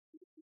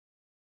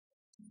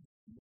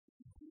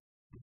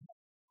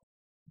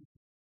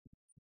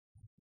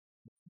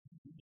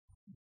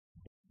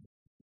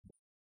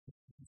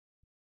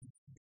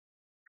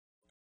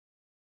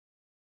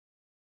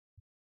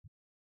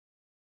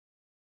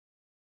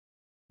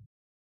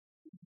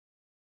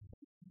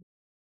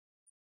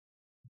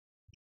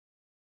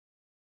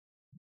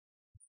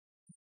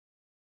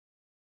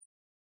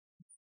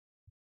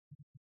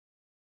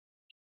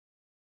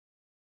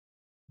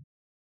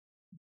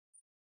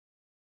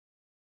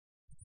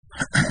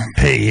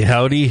Hey,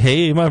 howdy.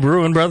 Hey, my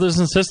brewing brothers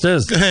and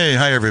sisters. Hey,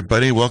 hi,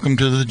 everybody. Welcome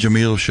to the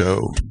Jamil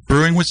Show,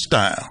 Brewing with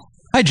Style.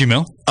 Hi,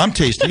 Jamil. I'm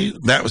Tasty.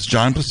 That was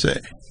Jon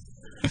Plise.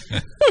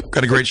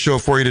 Got a great show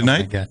for you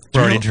tonight. Oh,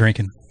 we're already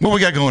drinking. What we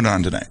got going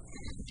on tonight?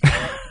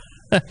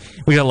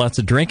 We got lots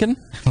of drinking.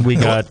 We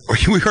got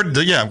we heard.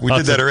 Yeah, we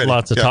did that already.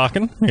 Lots of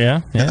talking.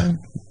 Yeah.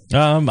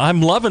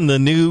 I'm loving the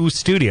new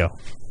studio.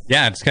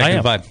 Yeah, it's got a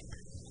good vibe.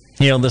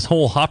 You know, this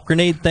whole hop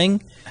grenade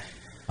thing.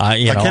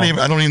 I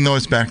don't even know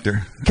it's back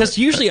there. Because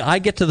usually I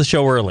get to the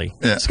show early.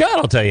 Yeah. Scott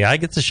will tell you, I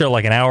get to the show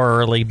like an hour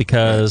early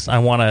because I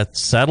want to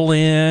settle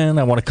in.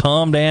 I want to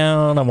calm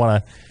down. I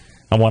want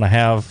to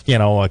have,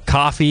 a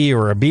coffee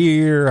or a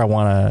beer. I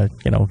want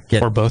to,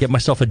 get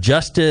myself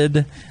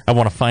adjusted. I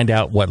want to find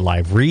out what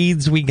live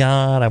reads we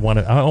got. I want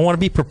to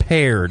be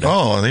prepared.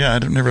 Oh, yeah. I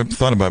never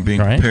thought about being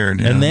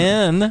prepared. And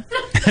then...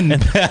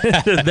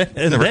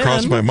 never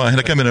crossed my mind.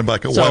 I come in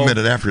about 1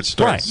 minute after it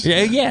starts.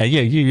 Right. Yeah.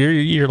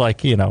 You're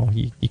like,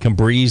 you come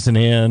breezing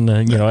in,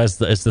 as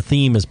the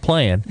theme is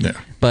playing. Yeah.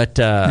 But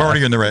I'm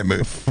already in the right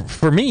mood.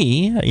 For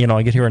me,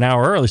 I get here an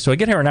hour early. So I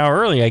get here an hour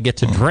early. I get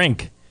to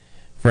drink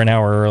for an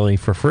hour early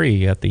for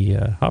free at the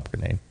Hop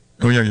Grenade.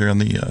 Oh yeah, you're on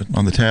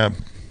the tab.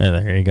 Yeah,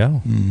 there you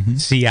go. Mm-hmm.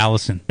 See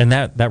Allison, and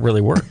that really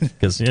worked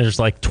because there's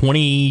like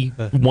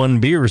 21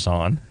 beers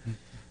on.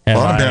 And a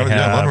lot of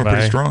them are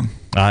pretty strong.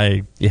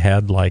 I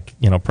had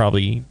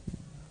probably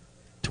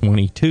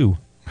 22.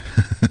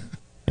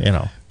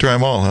 Try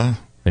them all, huh?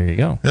 There you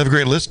go. You have a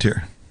great list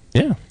here.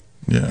 Yeah.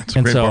 Yeah, it's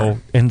a great bar.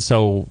 And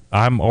so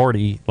I'm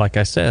already, like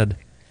I said,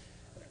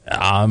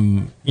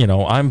 I'm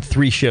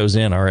 3 shows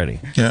in already.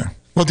 Yeah.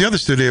 Well, the other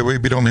studio,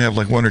 we'd only have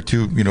like 1 or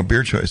 2,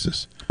 beer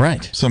choices.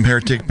 Right. Some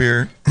Heretic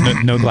beer.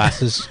 No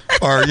glasses.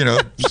 Or,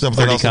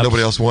 something else that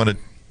nobody else wanted.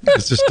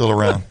 It's just still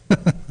around.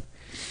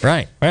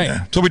 Right.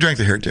 Yeah. So we drank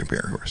the Heretic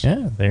beer, of course.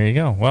 Yeah, there you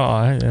go. Well,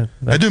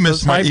 I do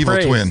miss my evil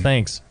twin.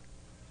 Thanks.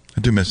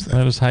 I do miss that.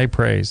 That was high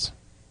praise.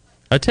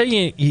 I tell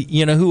you,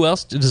 you know who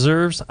else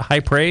deserves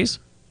high praise?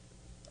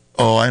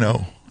 Oh, I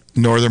know.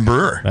 Northern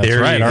Brewer. That's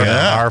right.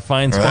 Our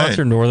fine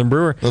sponsor, Northern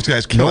Brewer. Those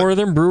guys kill it.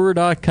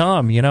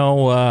 NorthernBrewer.com.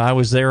 I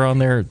was there on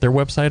their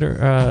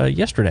website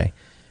yesterday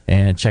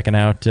and checking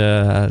out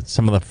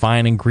some of the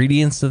fine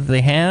ingredients that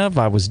they have.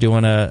 I was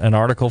doing an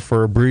article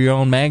for Brew Your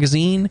Own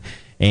magazine,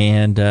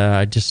 and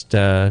I just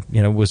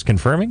was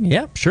confirming.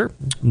 Yeah, sure.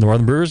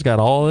 Northern Brewer's got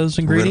all those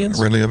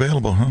ingredients. Readily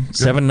available, huh?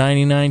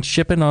 $7.99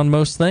 shipping on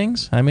most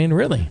things. I mean,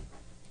 really.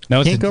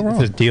 No, Can't go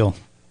wrong. It's a deal.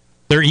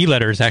 Their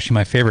e-letter is actually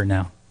my favorite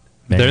now.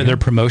 Their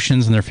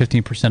promotions, and they're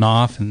 15%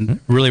 off, and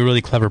really,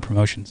 really clever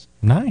promotions.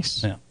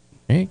 Nice. Yeah.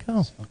 There you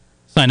go. So,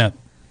 sign up.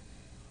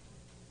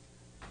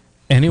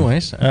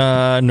 Anyways,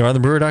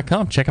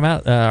 northernbrewer.com. Check them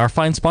out. Our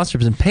fine sponsor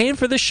has been paying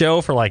for this show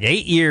for like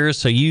 8 years,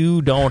 so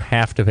you don't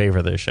have to pay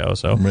for this show.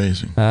 So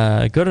amazing.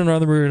 Go to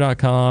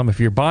northernbrewer.com. If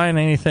you're buying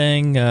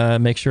anything,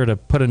 make sure to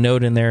put a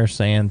note in there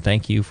saying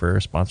thank you for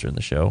sponsoring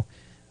the show.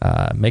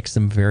 Makes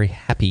them very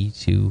happy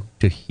to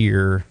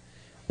hear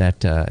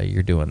that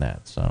you're doing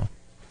that. So.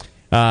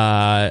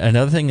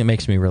 Another thing that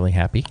makes me really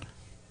happy,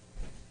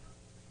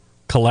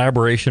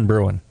 collaboration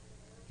brewing.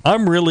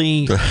 I'm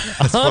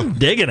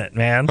digging it,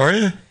 man. Are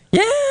you?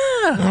 Yeah.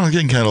 Oh, it's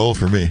getting kind of old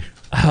for me.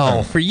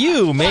 Oh, for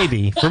you,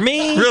 maybe. For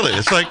me. Really?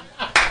 It's like.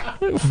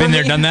 Been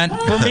there, done that?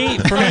 For me,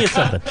 it's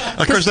something.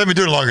 Of course, I've been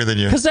doing it longer than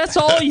you. Because that's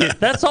all you do.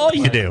 That's all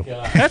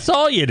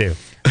you do.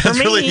 That's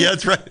really,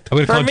 that's right.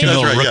 For me,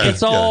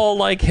 it's all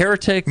like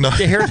Heretic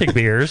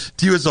beers.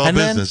 To you, it's all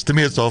business. To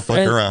me, it's all fuck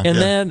around.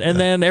 And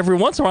then every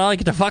once in a while, I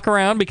get to fuck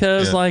around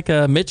because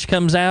Mitch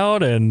comes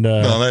out and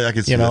I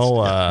can see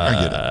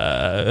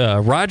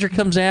Roger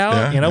comes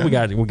out. Yeah, we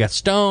got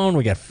Stone,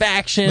 we got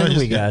Faction,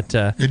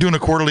 You're doing a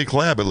quarterly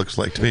collab. It looks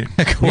like to me.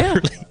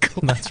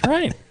 That's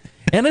right.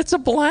 And it's a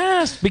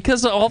blast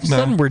because all of a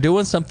sudden we're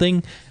doing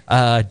something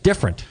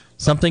different.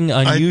 Something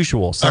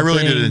unusual. I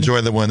really did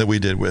enjoy the one that we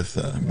did with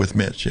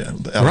Mitch. Yeah,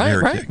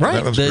 right.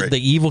 That was great.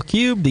 The Evil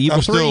Cube, the Evil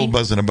I'm 3. still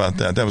buzzing about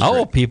that. That was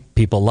great.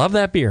 People love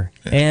that beer.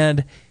 Yeah.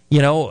 And,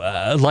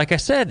 like I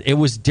said, it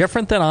was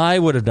different than I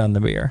would have done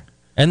the beer.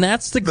 And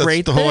that's the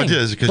great thing. The whole idea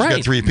is because you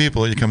got 3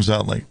 people, it comes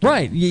out like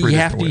you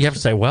have to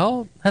say,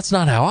 well, that's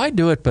not how I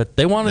do it, but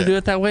they want to do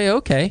it that way.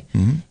 Okay.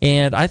 Mm-hmm.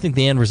 And I think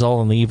the end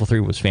result on the Evil 3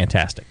 was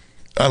fantastic.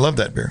 I love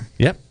that beer.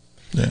 Yep.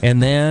 Yeah.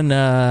 And then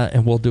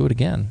and we'll do it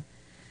again.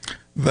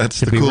 That's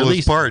the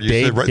coolest part. You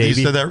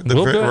said that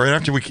right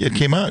after it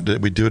came out.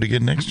 Did we do it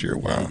again next year?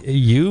 Wow.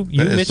 You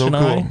Mitch, so and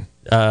cool.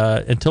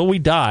 I, until we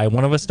die,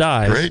 one of us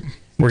dies. Great.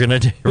 We're going to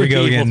do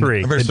Evil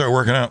 3. I better start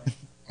working out.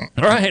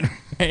 Right.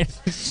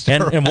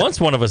 And once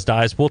one of us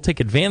dies, we'll take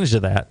advantage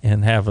of that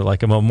and have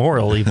like a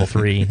memorial Evil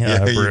 3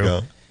 there brew. You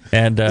go.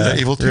 And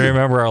Evil 2?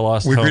 Remember our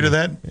lost We agree to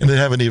that? And then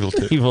have an Evil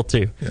 2. Evil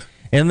 2. Yeah.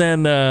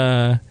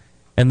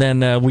 And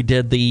then we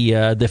did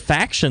the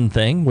Faction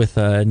thing with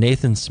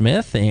Nathan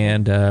Smith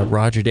and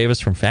Roger Davis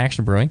from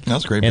Faction Brewing. That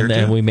was great beer, and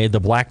then we made the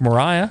Black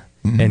Mariah.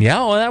 Mm-hmm. And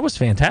that was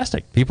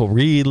fantastic. People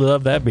really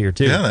loved that beer,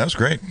 too. Yeah, that was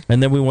great.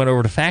 And then we went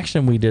over to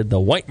Faction. We did the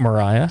White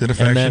Mariah. Did a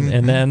Faction.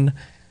 And then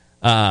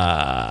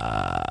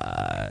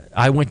I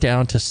went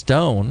down to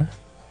Stone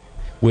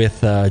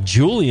with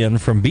Julian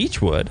from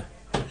Beachwood,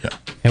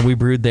 and we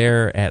brewed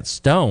there at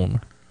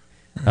Stone.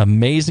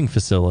 Amazing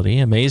facility,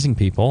 amazing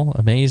people,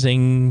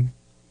 amazing.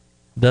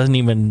 Doesn't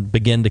even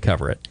begin to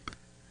cover it.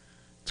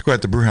 Let's go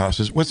at the brew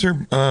houses. What's their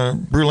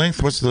brew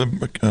length? What's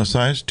the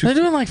size? They're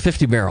doing like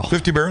 50 barrel.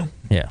 50 barrel?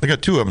 Yeah. They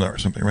got 2 of them there or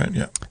something, right?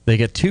 Yeah. They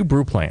get 2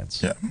 brew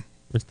plants. Yeah.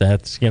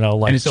 That's, like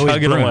and it's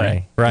chugging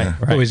away. Right. Yeah.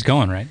 Right. Always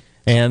going, right?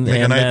 And like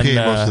and an IPA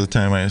then, most of the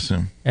time, I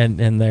assume.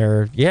 And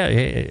they're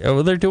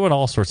they're doing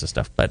all sorts of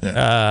stuff. But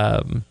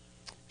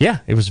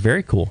it was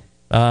very cool.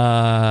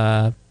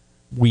 So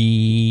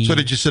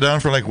did you sit down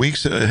for like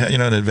weeks,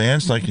 in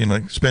advance, like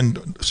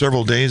spend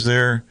several days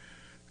there,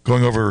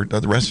 going over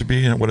the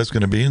recipe and what it's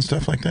going to be and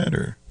stuff like that,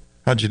 or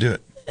how'd you do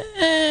it?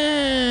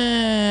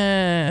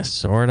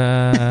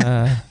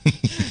 Sorta.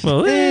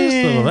 Well,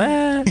 this, little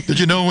that. Did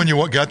you know when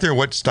you got there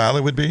what style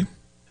it would be,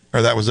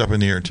 or that was up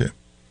in the air too?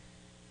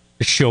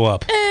 Show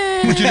up.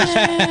 Would you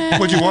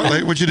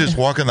just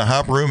walk in the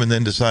hop room and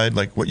then decide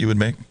like what you would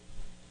make?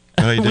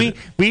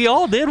 We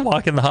all did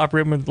walk in the hop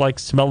room and like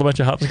smell a bunch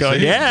of hops and go,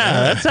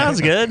 that sounds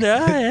good.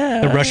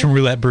 The Russian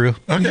roulette brew.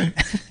 Okay.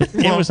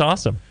 It was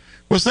awesome.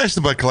 What's nice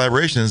about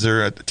collaborations,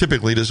 they're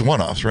typically just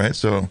one-offs, right?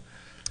 So you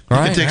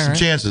can take some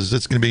chances.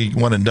 It's going to be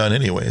one and done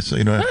anyway. So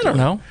you don't have I don't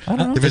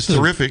know. If it's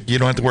terrific, you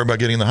don't have to worry about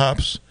getting the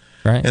hops.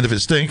 Right. And if it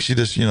stinks, you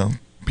just,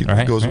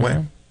 it goes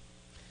away.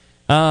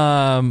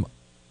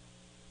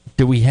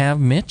 Do we have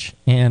Mitch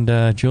and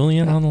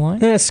Julian on the line?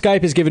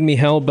 Skype has given me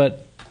hell,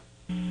 but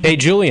hey,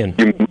 Julian.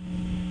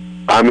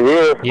 I'm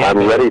here. Yeah, I'm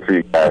ready for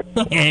you guys.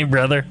 Hey,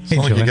 brother. It's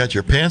not like you got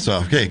your pants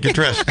off. Okay, get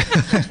dressed.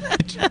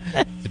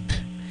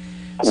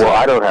 Well,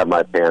 I don't have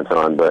my pants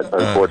on, but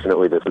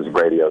unfortunately this is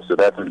radio, so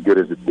that's as good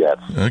as it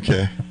gets.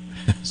 Okay.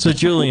 So,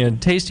 Julian,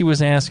 Tasty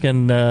was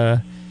asking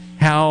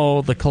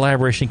how the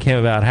collaboration came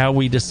about, how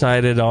we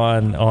decided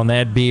on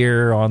that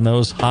beer, on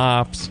those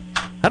hops.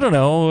 I don't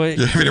know. Do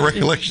you have any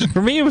recollection?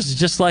 For me, it was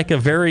just like a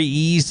very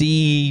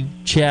easy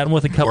chatting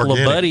with a couple of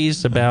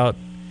buddies about,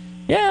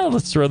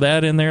 let's throw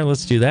that in there,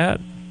 let's do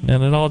that.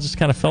 And it all just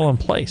kind of fell in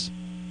place.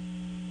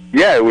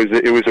 Yeah, it was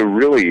a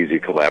really easy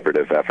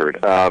collaborative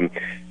effort.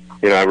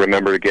 I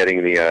remember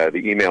getting the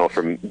email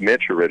from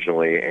Mitch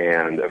originally,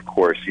 and of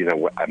course,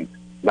 I'm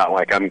not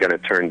like I'm going to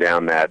turn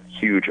down that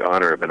huge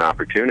honor of an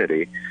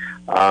opportunity.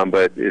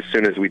 But as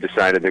soon as we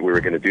decided that we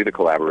were going to do the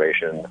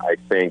collaboration, I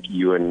think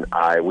you and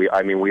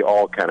we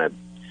all kind of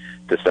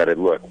decided,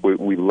 look,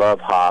 we love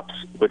hops.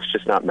 Let's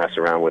just not mess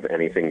around with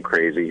anything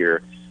crazy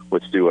here.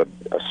 Let's do a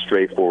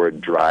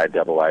straightforward dry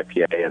double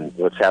IPA, and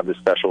let's have the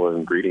special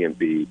ingredient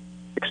be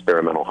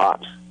experimental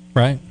hops.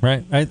 Right.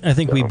 I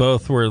think we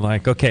both were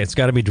like, okay, it's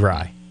got to be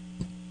dry.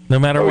 No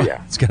matter what,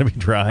 it's got to be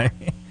dry.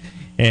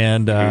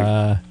 And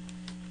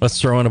let's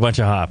throw in a bunch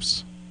of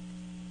hops.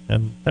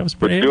 And that was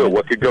pretty. Let's do it.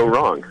 What could go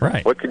wrong?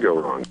 Right. What could go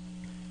wrong?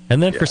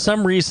 And then for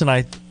some reason,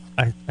 I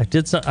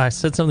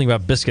said something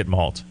about biscuit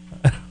malt.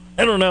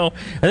 I don't know.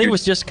 I think it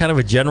was just kind of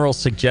a general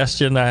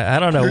suggestion. I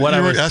don't know what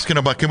I was asking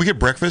about. Can we get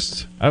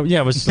breakfast? Oh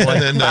yeah, it was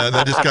like, and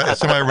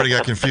then everybody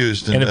got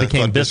confused, and it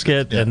became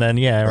biscuit. And then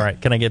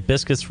right. Can I get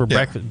biscuits for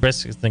breakfast?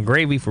 Biscuits and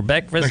gravy for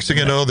breakfast. Next thing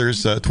you know,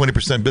 there's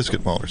 20%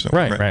 biscuit malt or something.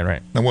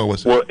 Right. And what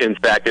was it? Well, in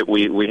fact,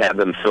 we had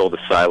them fill the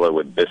silo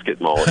with biscuit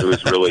malt. It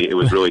was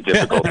really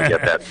difficult to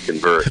get that to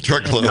convert.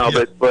 Truckload. No,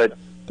 but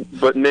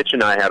Mitch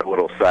and I had a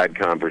little side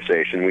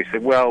conversation. We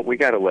said, well, we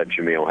got to let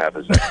Jamil have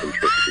his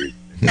eccentricities.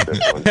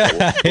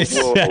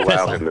 We'll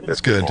allow him the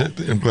That's good.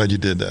 I'm glad you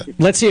did that.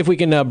 Let's see if we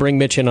can bring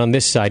Mitch in on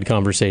this side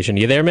conversation.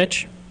 You there,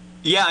 Mitch?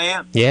 Yeah, I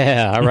am.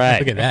 Yeah, all right.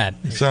 Look at that.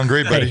 You sound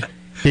great, buddy. Hey,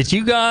 did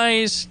you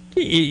guys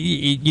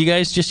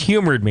just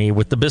humored me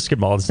with the biscuit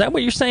malt? Is that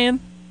what you're saying?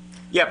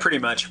 Yeah, pretty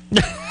much.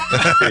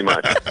 Pretty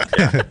much.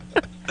 Yeah.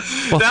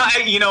 Now,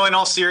 in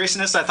all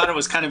seriousness, I thought it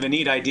was kind of a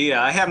neat idea.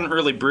 I haven't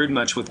really brewed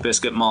much with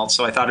biscuit malt,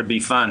 so I thought it'd be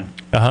fun.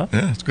 Yeah,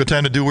 it's a good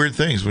time to do weird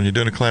things when you're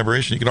doing a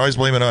collaboration. You can always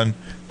blame it on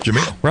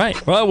Jamil.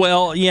 Right.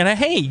 Well,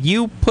 hey,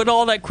 you put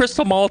all that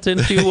crystal malt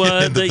into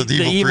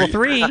the Evil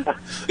 3.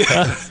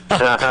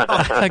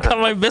 I got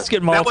my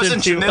biscuit malt. That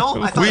wasn't into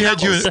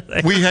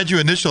Jamil? We had you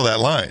initial that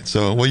line,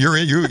 so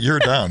you're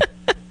down.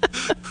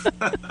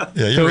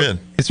 Yeah, you're in.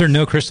 Is there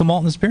no crystal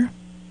malt in this beer?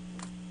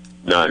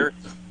 None.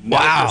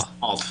 Wow.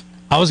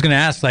 I was going to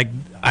ask, I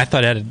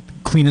thought it had the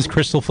cleanest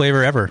crystal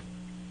flavor ever.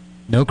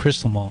 No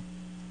crystal malt.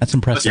 That's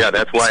impressive. Yeah,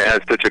 that's why it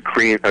has such a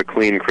clean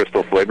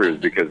crystal flavor, is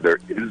because there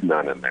is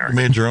none in there. You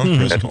made your own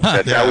crystal.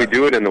 That's how we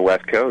do it in the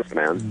West Coast,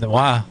 man.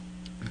 Wow.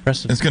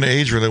 Impressive. It's going to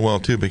age really well,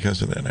 too,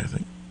 because of that, I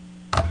think.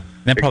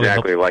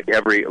 Exactly, like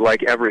every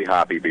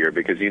hoppy beer,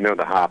 because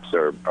the hops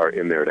are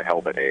in there to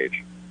help it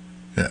age.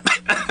 Yeah.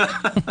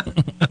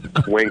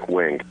 Wink,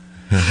 wink.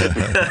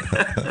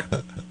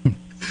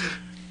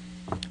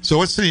 So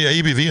what's the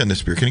ABV on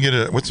this beer? Can you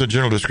get what's the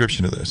general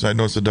description of this? I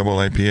know it's a double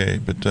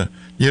IPA, but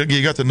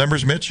you got the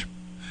numbers, Mitch?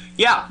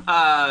 Yeah,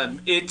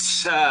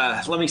 it's,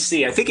 let me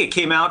see. I think it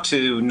came out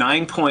to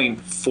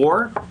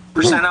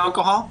 9.4%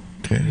 alcohol.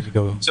 Okay.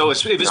 So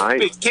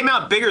it came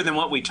out bigger than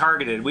what we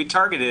targeted. We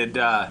targeted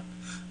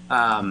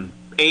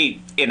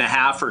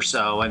 8.5 or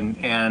so,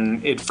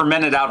 and it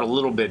fermented out a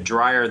little bit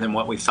drier than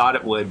what we thought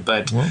it would.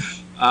 But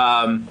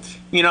and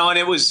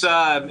it was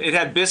it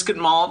had biscuit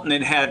malt, and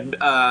it had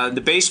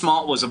the base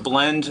malt was a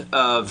blend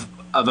of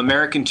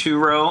American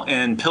two-row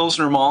and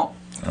Pilsner malt.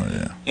 Oh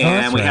yeah,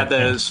 and we had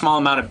the small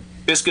amount of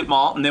biscuit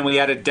malt, and then we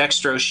added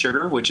dextrose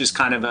sugar, which is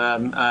kind of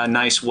a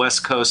nice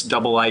West Coast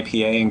double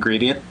IPA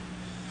ingredient.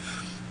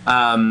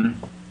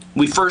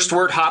 We first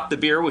wort hopped the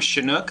beer with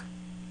Chinook,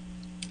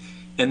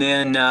 and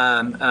then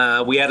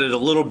we added a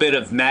little bit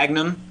of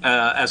Magnum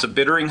as a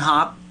bittering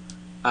hop.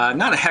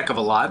 Not a heck of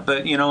a lot,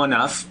 but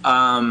enough.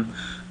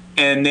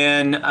 And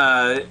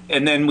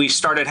then we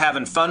started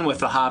having fun with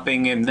the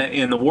hopping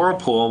in the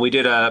Whirlpool. We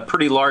did a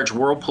pretty large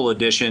Whirlpool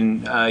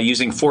edition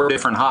using 4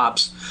 different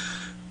hops.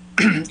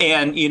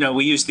 And,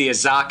 we used the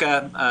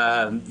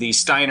Azaka, the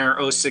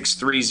Steiner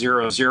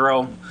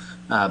 06300,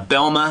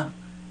 Belma,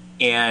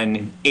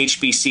 and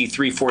HBC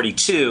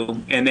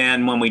 342. And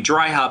then when we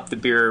dry hop the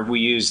beer, we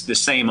used the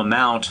same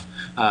amount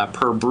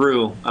per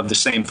brew of the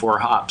same 4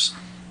 hops.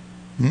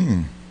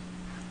 We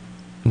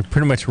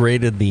pretty much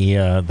rated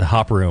the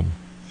hop room.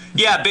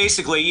 Yeah,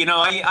 basically,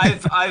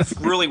 I've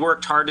really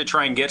worked hard to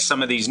try and get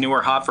some of these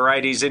newer hop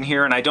varieties in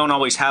here, and I don't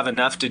always have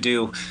enough to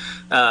do,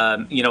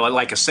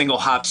 like a single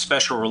hop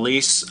special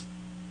release,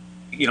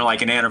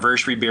 like an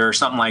anniversary beer or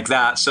something like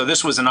that. So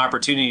this was an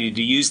opportunity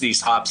to use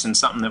these hops in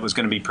something that was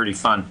going to be pretty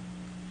fun.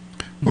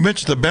 Well,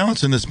 Mitch, the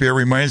balance in this beer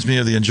reminds me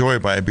of the Enjoy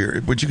By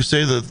beer. Would you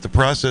say that the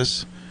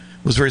process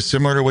was very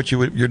similar to what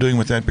you're doing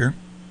with that beer?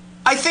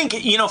 I think,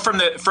 from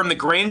the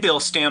grain bill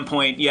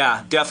standpoint,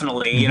 yeah,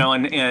 definitely,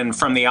 and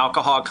from the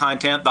alcohol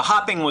content, the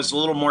hopping was a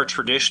little more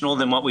traditional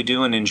than what we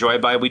do in Enjoy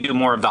By. We do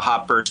more of the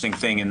hop bursting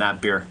thing in that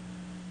beer.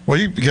 Well,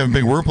 you have a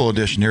big Whirlpool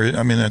edition here.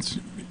 I mean, that's...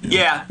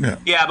 Yeah,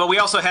 but we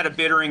also had a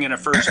bittering and a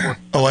first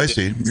Whirlpool. Oh, I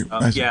see.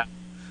 Yeah.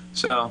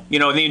 So,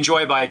 the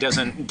Enjoy By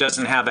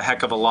doesn't have a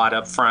heck of a lot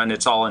up front.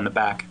 It's all in the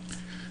back.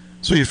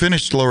 So you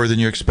finished slower than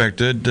you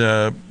expected.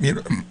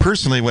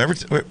 Personally,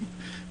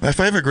 if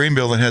I have a grain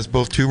bill that has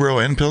both two-row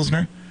and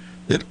Pilsner,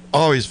 it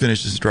always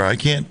finishes dry. I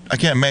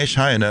can't mash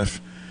high enough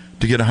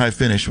to get a high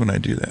finish when I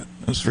do that.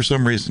 For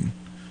some reason.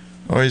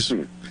 I always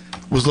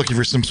was looking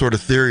for some sort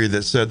of theory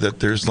that said that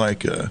there's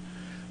like a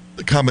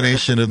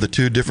combination of the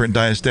 2 different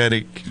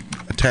diastatic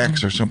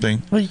attacks or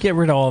something. Well, you get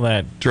rid of all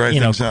that,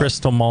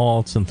 crystal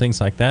malts and things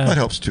like that. That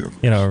helps too.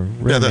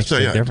 Really makes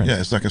a difference.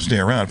 Yeah, it's not going to stay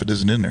around if it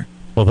isn't in there.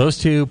 Well, those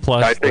 2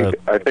 plus I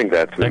think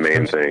that's the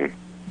main thing.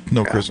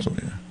 No crystal,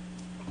 yeah.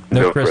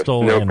 No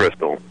crystal. No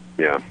crystal,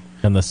 yeah.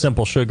 And the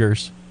simple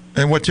sugars.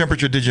 And what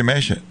temperature did you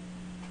mash it?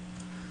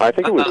 I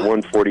think it was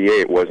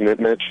 148, wasn't it,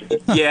 Mitch?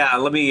 Yeah,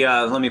 let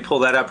me pull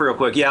that up real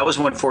quick. Yeah, it was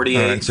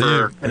 148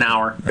 for an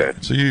hour. Okay.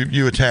 So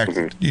you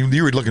attacked.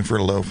 You were looking for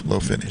a low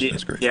finish. Yeah,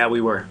 that's great. Yeah, we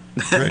were.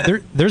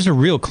 There's a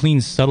real clean,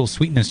 subtle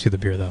sweetness to the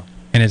beer, though,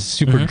 and it's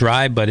super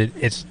dry, but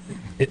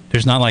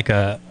there's not like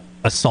a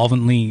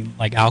solvently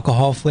like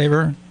alcohol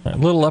flavor. A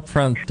little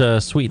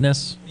upfront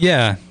sweetness.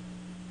 Yeah.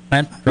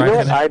 I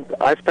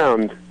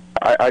found.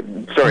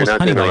 Sorry,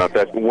 not to interrupt.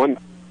 That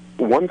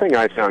one thing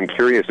I found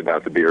curious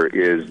about the beer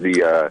is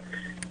the,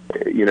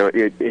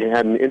 it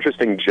had an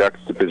interesting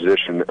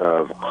juxtaposition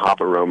of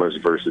hop aromas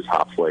versus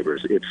hop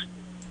flavors.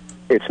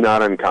 It's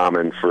not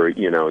uncommon for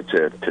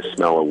to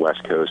smell a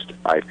West Coast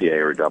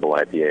IPA or double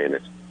IPA, and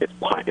it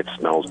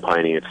smells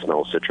piney, it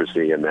smells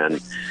citrusy, and then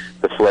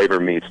the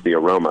flavor meets the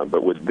aroma.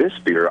 But with this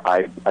beer,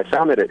 I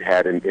found that it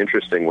had an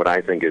interesting, what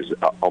I think is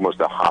almost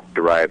a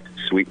hop-derived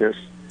sweetness.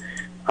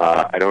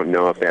 I don't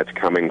know if that's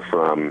coming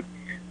from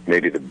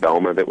maybe the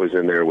Belma that was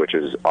in there, which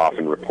is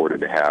often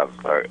reported to have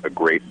a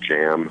great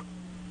jam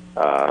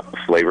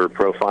flavor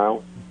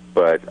profile.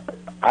 But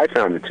I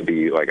found it to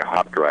be like a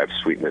hop-derived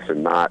sweetness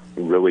and not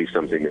really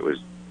something that was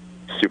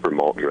super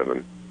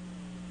malt-driven.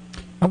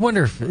 I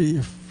wonder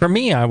if, for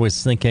me, I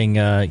was thinking,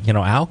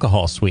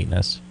 alcohol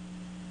sweetness.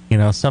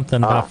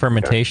 Something about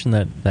fermentation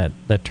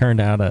that turned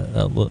out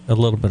a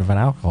little bit of an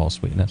alcohol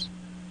sweetness.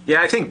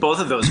 Yeah, I think both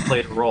of those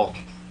played a role.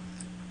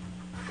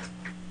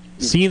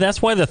 See,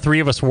 that's why the 3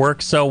 of us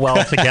work so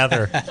well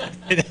together.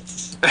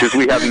 Because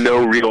we have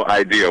no real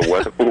idea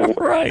what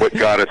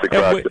got us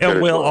across the finish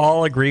and we'll line.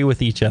 all agree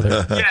with each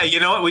other. Yeah,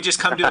 you know what? We just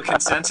come to a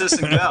consensus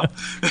and go.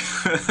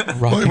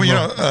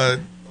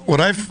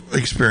 What I've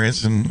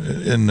experienced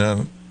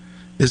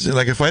is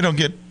like if I don't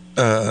get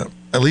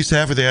at least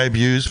half of the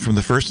IBUs from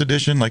the first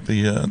edition, like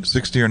the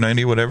 60 or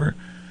 90, whatever,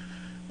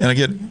 and I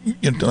get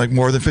like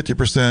more than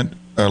 50%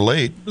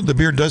 late, the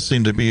beer does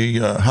seem to be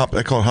hop.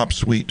 I call it hop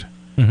sweet.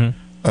 Mm-hmm.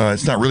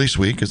 It's not really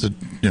sweet because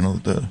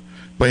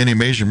by any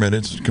measurement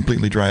it's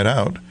completely dried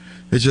out.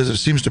 It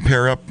seems to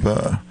pair up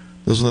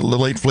those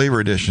late flavor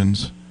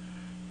additions.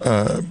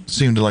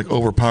 Seem to like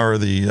overpower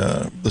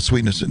the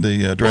sweetness,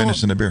 the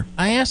dryness in the beer.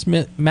 I asked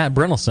Matt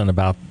Brynelson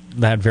about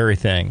that very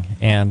thing,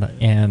 and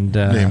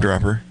name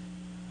dropper.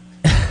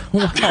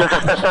 No.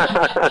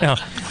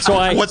 So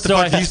what the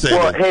fuck did he say?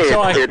 Well,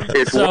 hey,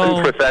 it's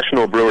one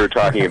professional brewer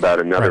talking about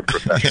another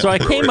professional. So I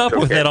came up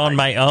with it on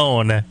my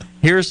own,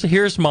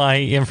 here's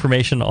my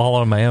information all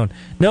on my own.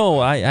 No,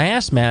 I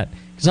asked Matt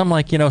because I'm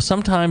like,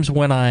 sometimes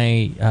when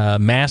I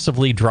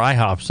massively dry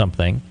hop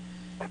something,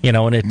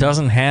 and it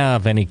doesn't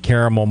have any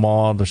caramel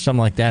malt or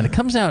something like that, it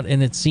comes out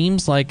and it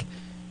seems like,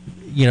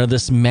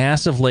 this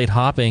massive late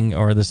hopping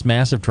or this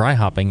massive dry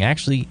hopping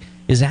actually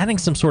is adding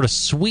some sort of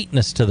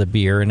sweetness to the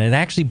beer, and it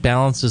actually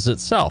balances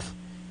itself.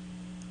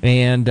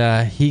 And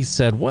he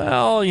said,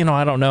 well,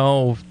 I don't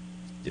know,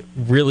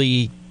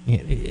 really.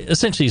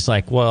 Essentially, he's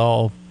like,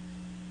 well,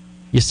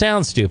 you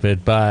sound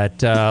stupid,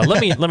 but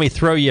let me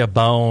throw you a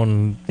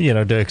bone,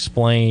 to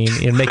explain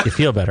and make you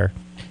feel better.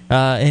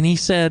 And he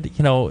said,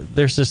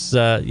 there's this,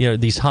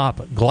 these hop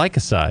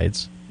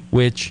glycosides,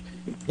 which,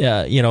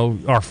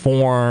 are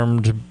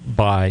formed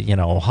by,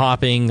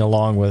 hopping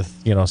along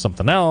with,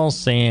 something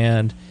else,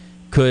 and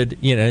could,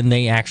 and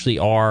they actually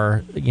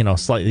are,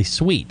 slightly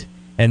sweet.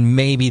 And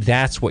maybe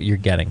that's what you're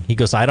getting. He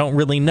goes, I don't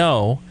really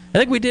know. I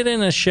think we did it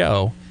in a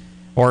show.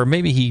 Or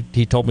maybe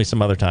he told me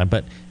some other time,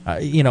 but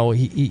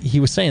he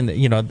was saying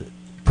that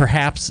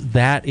perhaps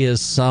that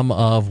is some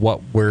of what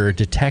we're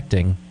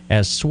detecting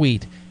as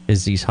sweet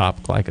is these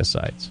hop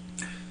glycosides.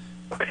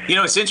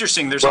 It's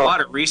interesting. There's a lot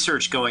of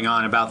research going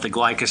on about the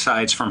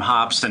glycosides from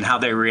hops and how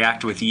they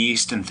react with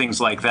yeast and things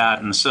like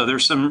that. And so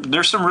there's some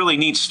really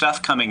neat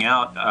stuff coming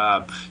out.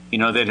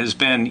 That has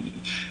been,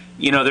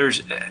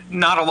 there's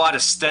not a lot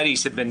of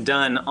studies have been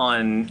done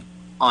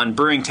on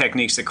brewing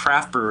techniques that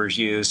craft brewers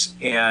use,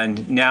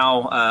 and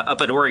now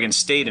up at Oregon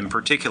State in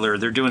particular,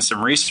 they're doing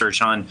some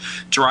research on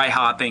dry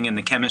hopping and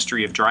the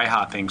chemistry of dry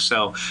hopping.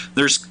 So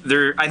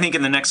I think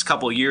in the next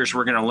couple of years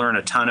we're going to learn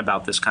a ton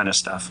about this kind of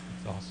stuff.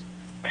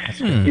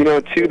 That's awesome.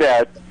 To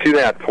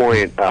that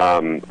point,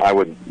 I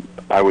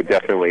would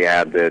definitely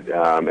add that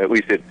at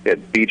least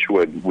at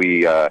Beachwood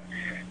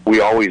we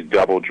always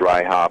double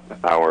dry hop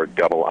our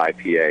double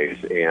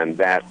IPAs, and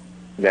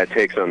that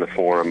takes on the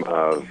form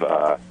of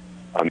a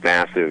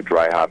massive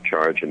dry hop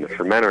charge in the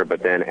fermenter,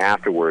 but then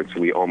afterwards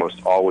we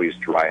almost always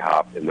dry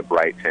hop in the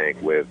bright tank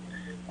with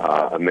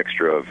a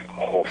mixture of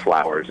whole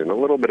flowers and a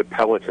little bit of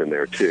pellets in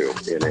there too,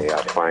 in a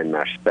fine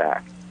mesh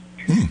stack.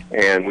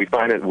 And we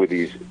find it with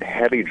these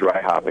heavy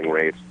dry hopping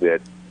rates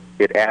that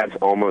it adds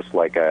almost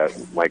like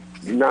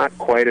not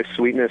quite a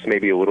sweetness,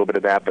 maybe a little bit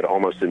of that, but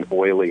almost an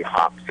oily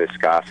hop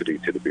viscosity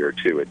to the beer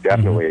too. It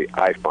definitely,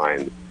 I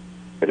find,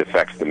 it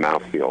affects the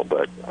mouthfeel,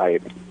 but I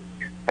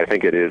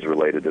think it is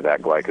related to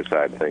that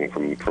glycoside thing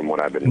from what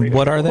I've been reading.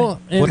 What are they?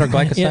 What are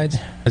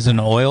glycosides? As an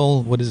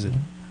oil? What is it?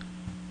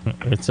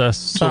 It's a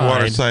side,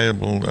 water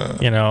soluble,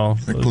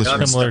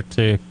 similar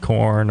to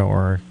corn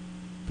or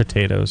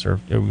potatoes, or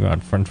we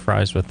want French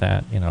fries with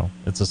that.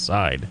 It's a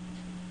side.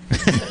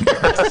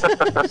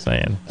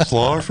 Saying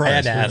slaw or fries. I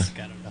had to ask.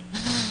 I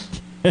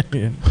don't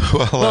know.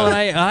 Well,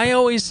 I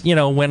always,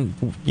 when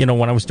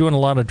I was doing a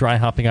lot of dry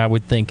hopping, I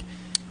would think,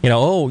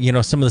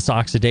 some of this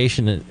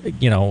oxidation,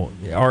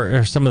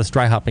 or some of this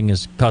dry hopping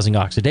is causing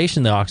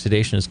oxidation. The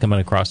oxidation is coming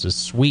across as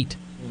sweet,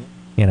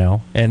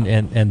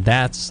 and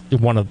that's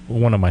one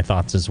of my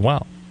thoughts as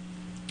well.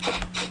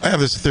 I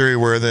have this theory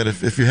where that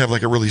if you have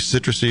like a really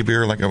citrusy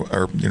beer, like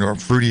a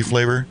fruity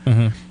flavor,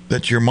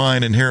 that your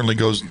mind inherently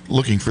goes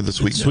looking for the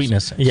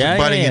sweetness. Yeah, so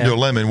biting into a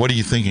lemon, what are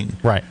you thinking?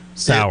 Right,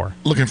 sour.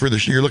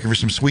 You're looking for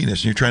some sweetness,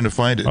 and you're trying to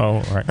find it.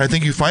 Oh, right. I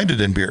think you find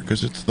it in beer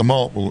because it's the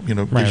malt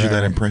gives you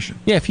that impression.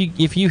 Yeah, if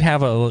you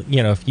have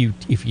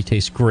if you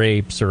taste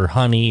grapes or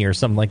honey or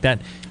something like that,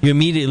 you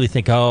immediately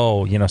think,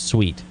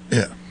 sweet.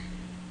 Yeah,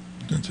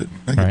 that's it.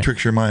 I think it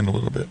tricks your mind a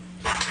little bit.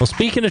 Well,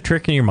 speaking of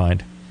tricking your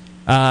mind,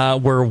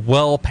 we're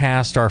well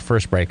past our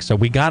first break, so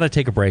we got to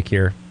take a break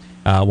here.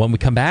 When we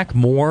come back,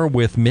 more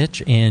with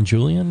Mitch and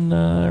Julian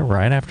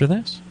right after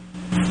this.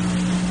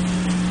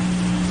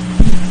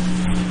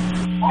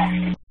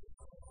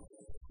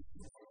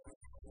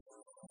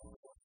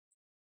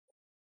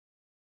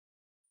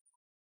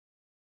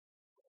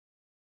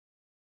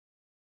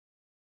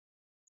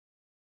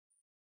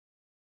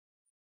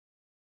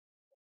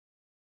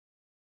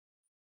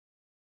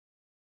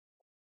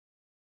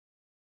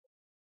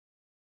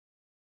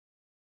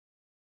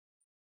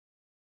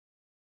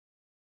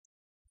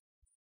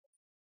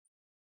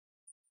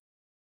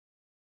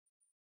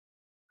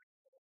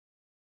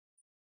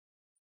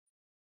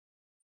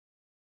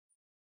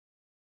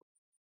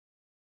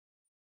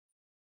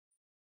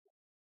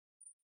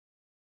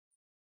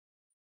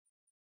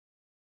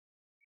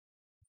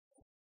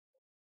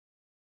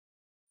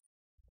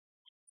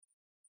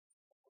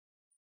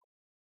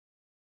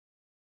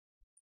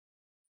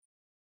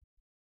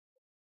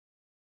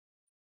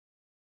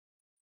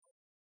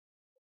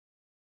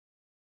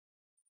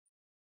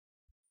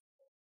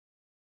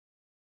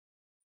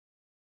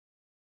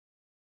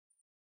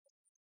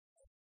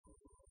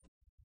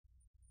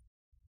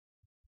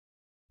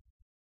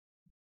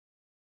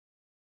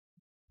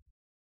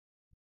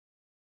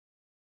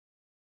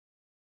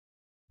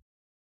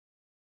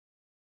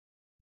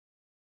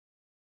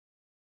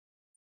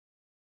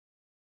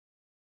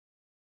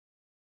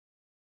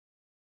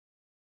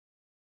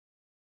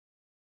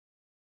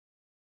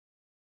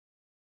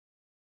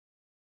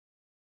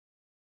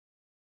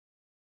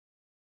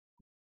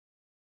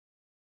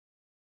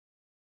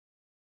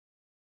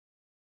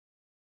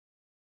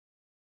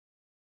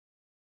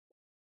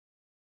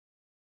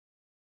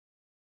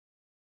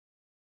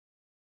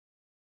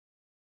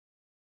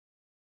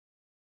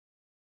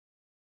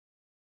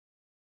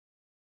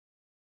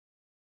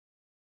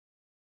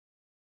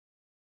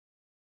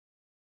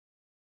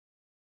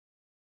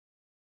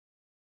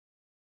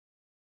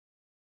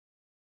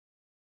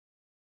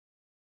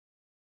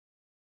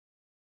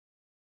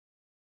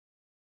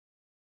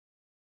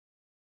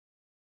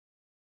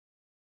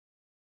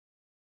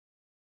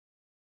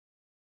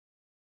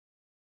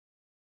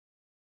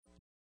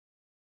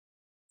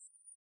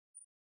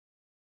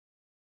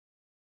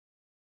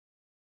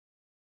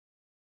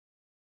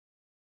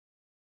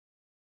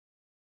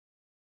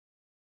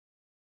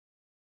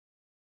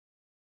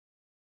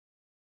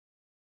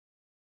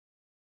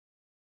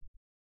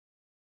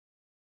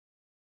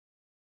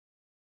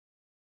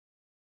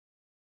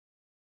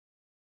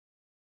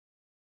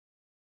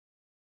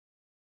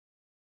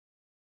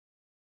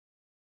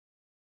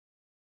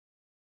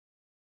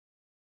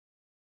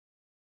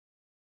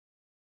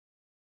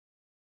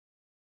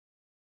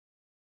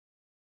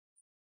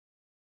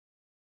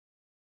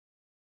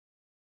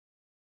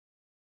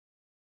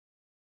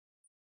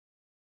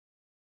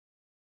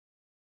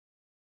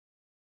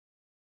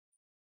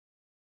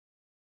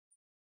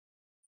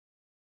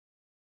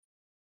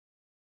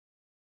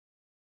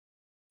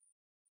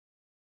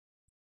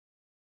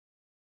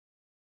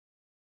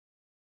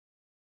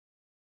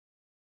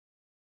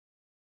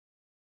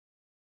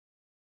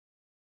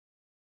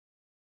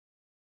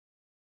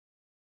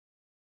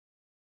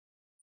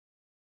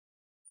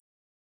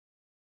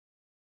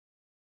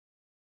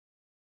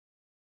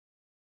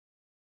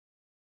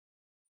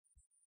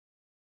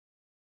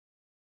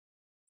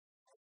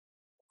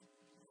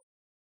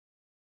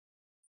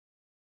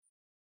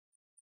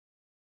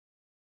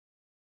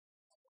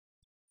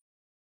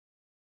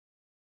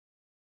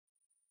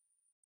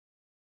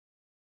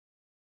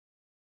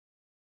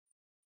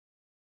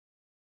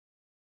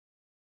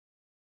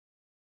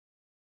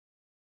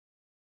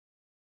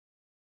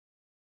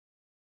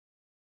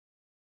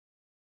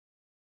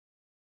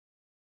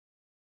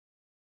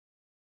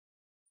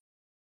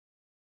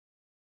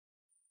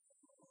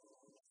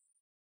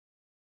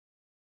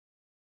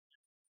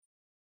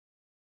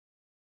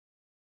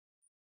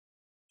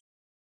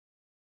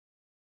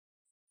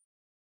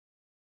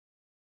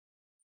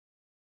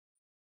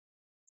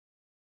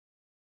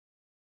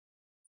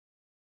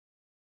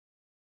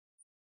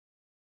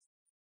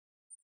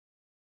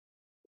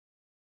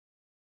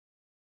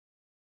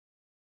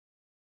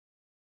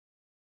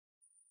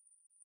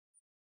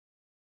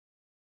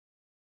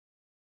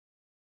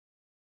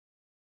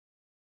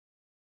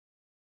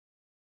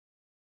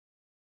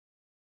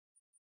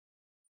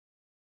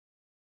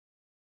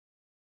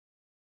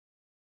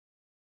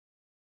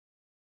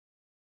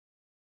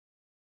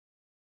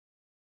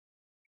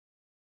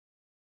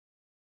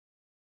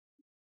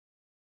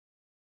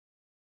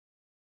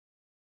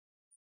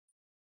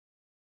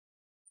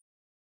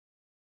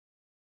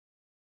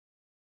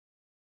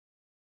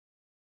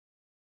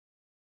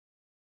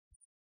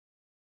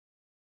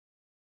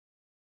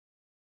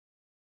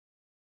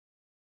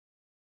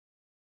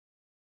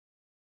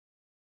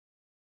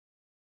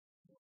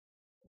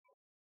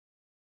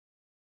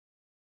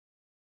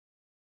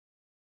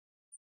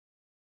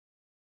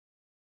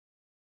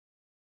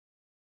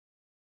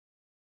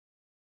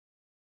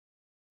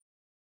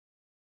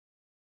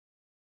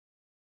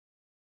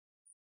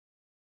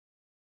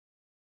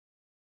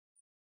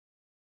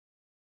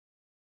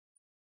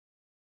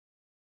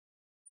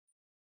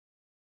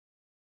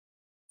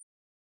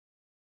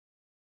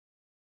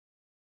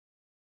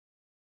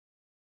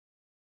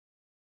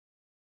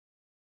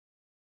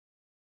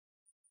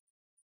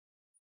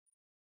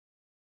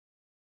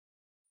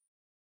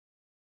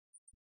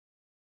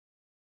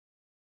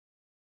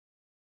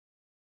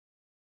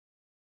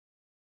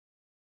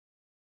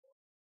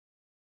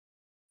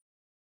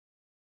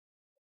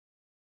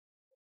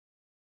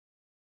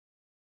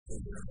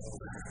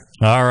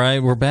 All right,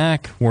 we're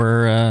back.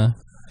 We're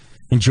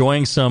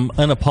enjoying some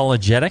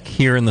Unapologetic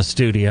here in the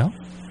studio.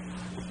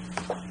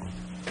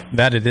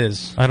 That it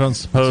is. I don't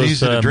suppose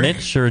easy to drink.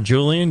 Mitch or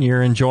Julian,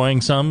 you're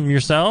enjoying some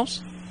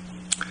yourselves?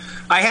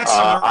 I had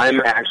some.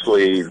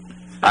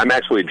 I'm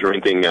actually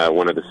drinking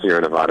one of the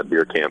Sierra Nevada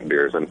beer camp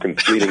beers. I'm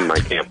completing my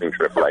camping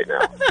trip right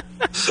now.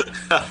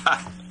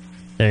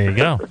 There you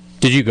go.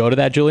 Did you go to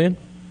that, Julian?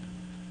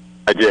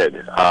 I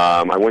did.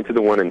 I went to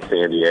the one in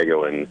San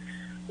Diego, and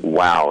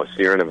wow,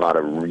 Sierra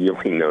Nevada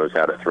really knows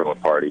how to throw a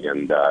party,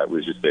 and it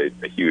was just a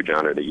huge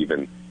honor to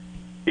even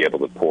be able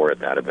to pour at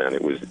that event.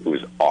 It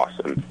was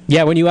awesome.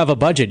 Yeah, when you have a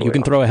budget, you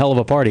can throw a hell of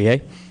a party, eh?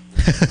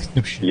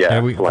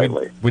 Yeah, we,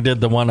 slightly. we did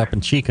the one up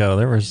in Chico.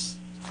 There was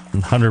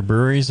 100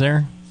 breweries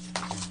there.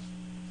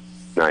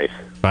 Nice.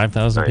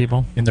 5,000 Nice.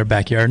 people. In their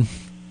backyard.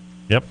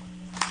 Yep.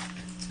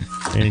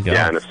 There you go.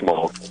 Yeah, in a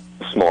small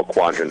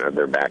quadrant of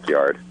their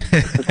backyard.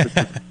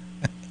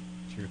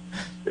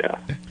 Yeah.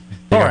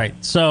 All right,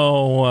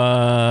 so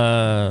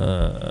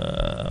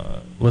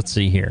let's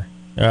see here.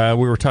 We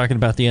were talking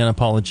about the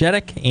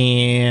Unapologetic,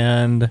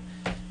 and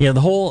the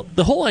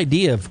whole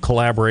idea of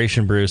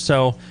collaboration brews.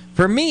 So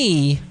for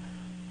me,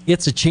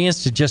 it's a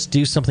chance to just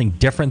do something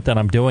different than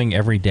I'm doing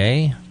every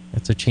day.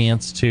 It's a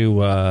chance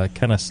to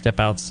kind of step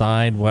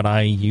outside what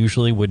I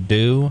usually would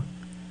do,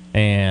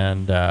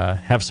 and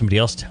have somebody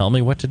else tell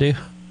me what to do.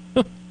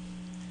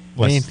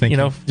 I mean,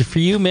 for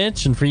you,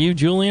 Mitch, and for you,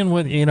 Julian,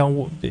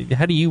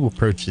 how do you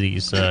approach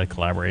these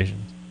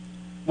collaborations?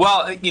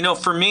 Well,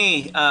 for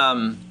me,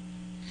 I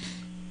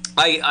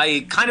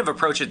kind of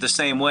approach it the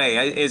same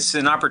way. It's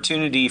an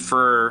opportunity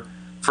for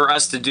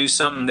us to do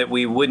something that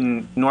we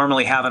wouldn't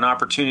normally have an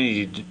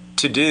opportunity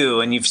to do,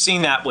 and you've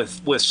seen that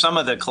with some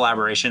of the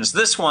collaborations.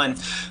 This one,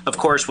 of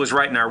course, was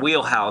right in our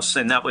wheelhouse,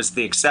 and that was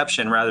the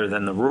exception rather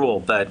than the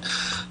rule. But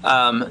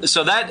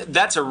so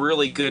that's a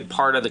really good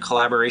part of the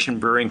collaboration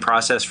brewing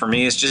process for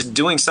me, is just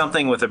doing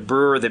something with a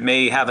brewer that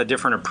may have a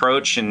different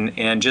approach,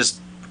 and just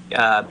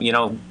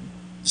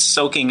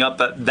soaking up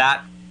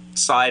that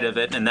side of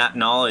it and that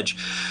knowledge.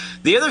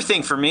 The other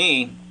thing for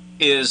me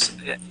is,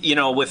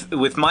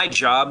 with my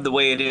job the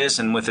way it is,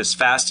 and with as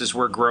fast as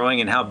we're growing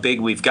and how big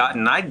we've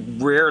gotten, I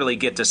rarely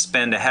get to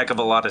spend a heck of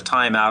a lot of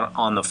time out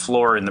on the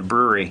floor in the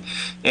brewery.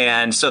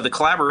 And so the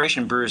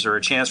collaboration brews are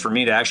a chance for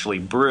me to actually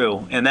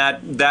brew, and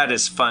that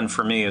is fun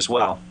for me as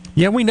well.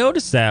 Yeah, we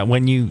noticed that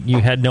when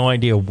you had no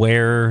idea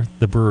where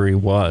the brewery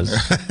was.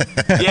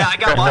 Yeah, I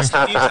got lost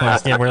a few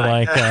times. And we're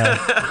like,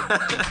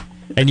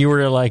 and you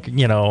were like,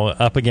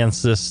 up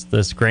against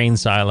this grain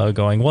silo,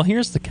 going, "Well,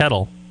 here's the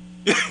kettle."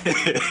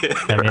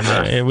 I mean,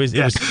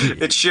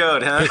 it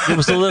showed, huh?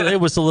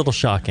 It was a little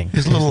shocking.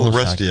 It's a little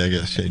rusty, shocking. I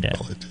guess you'd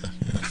call it.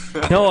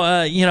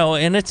 Yeah. No,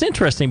 and it's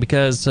interesting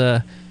because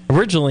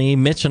originally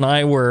Mitch and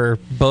I were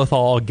both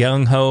all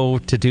gung ho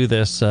to do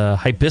this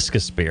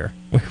hibiscus beer.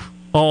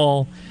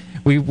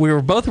 We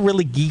were both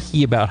really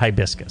geeky about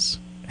hibiscus,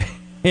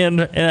 and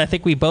I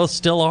think we both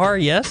still are.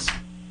 Yes.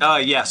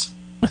 Yes.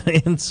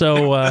 And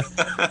so,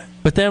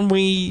 but then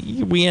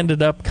we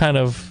ended up kind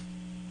of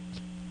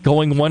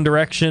going one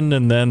direction,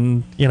 and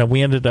then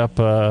we ended up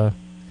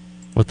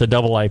with the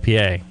double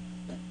IPA.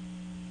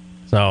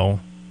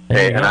 So,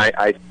 and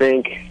I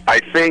think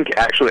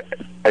actually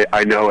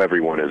I know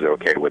everyone is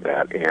okay with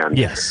that, and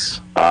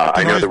yes,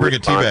 I know the bring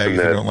response a tea bag from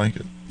if you don't like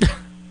it.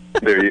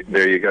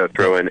 there you go.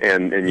 Throw in,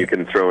 and you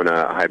can throw in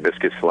a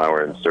hibiscus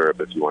flower and syrup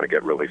if you want to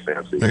get really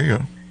fancy. There you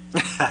go.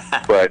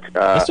 But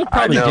this would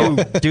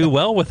probably do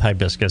well with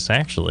hibiscus,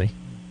 actually.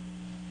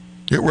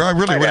 Yeah, I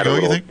really would go.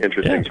 You think?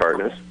 Interesting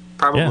tartness.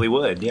 Probably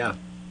would. Yeah.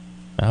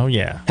 Oh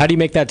yeah. How do you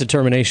make that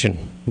determination?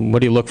 What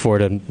do you look for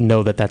to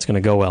know that that's going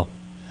to go well?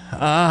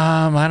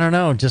 I don't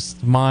know.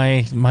 Just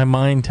my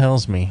mind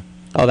tells me.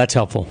 Oh, that's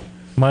helpful.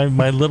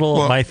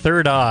 My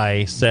third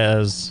eye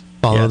says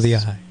follow the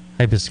eye.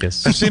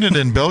 Hibiscus. I've seen it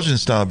in Belgian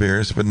style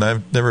beers, but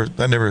I've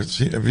never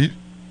seen. Have you?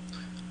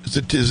 Is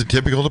it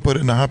typical to put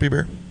it in a hoppy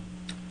beer?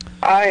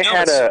 I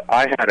had a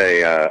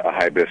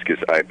hibiscus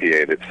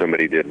IPA that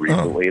somebody did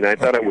recently, and I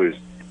thought it was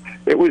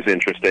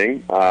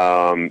interesting.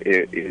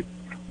 It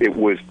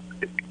was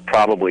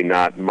probably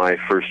not my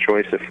first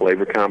choice of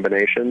flavor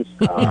combinations,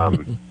 but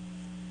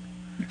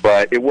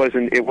it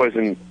wasn't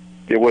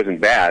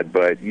bad.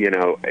 But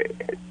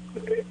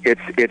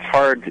it's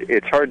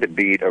hard to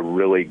beat a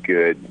really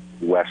good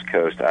West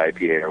Coast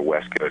IPA or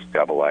West Coast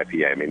double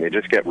IPA. I mean, they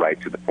just get right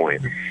to the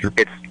point. You're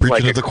it's preaching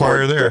like to the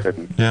choir there.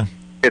 Yeah.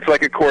 It's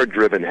like a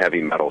chord-driven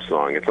heavy metal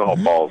song. It's all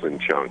balls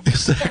and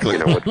chunks. Exactly.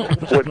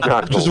 What's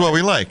not? Which is what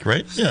we like,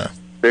 right? Yeah.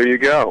 There you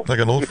go. Like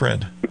an old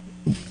friend.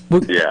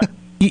 Yeah.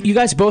 You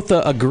guys both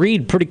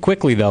agreed pretty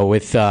quickly, though,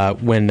 with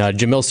when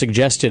Jamil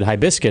suggested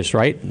hibiscus,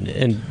 right?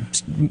 And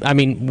I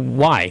mean,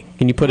 why?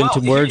 Can you put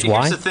into words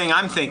why? Here's the thing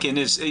I'm thinking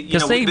is,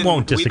 they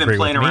won't disagree we've been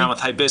playing with me. around with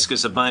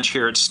hibiscus a bunch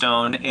here at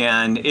Stone,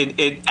 and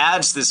it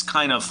adds this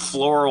kind of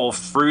floral,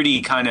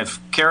 fruity kind of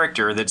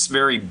character that's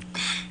very,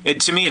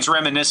 to me, it's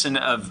reminiscent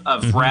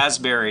of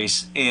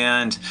raspberries,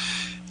 and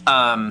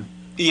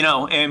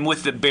and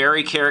with the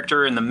berry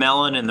character and the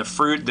melon and the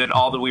fruit that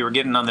we were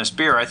getting on this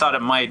beer, I thought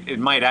it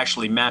might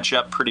actually match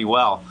up pretty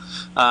well.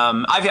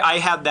 I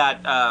had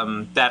that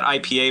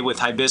IPA with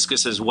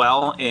hibiscus as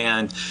well,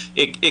 and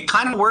it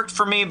kind of worked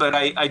for me, but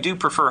I do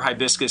prefer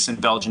hibiscus in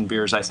Belgian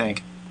beers, I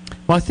think.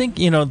 Well, I think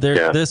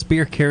this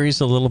beer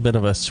carries a little bit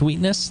of a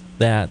sweetness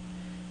that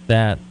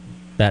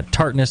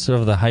tartness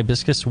of the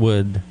hibiscus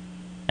would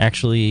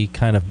actually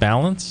kind of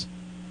balance.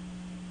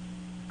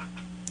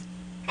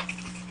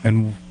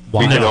 And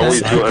we can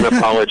always do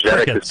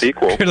Unapologetic, the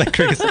sequel.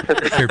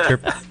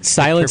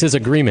 Silence is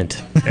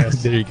agreement.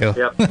 Yes, there you go.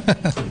 Yep.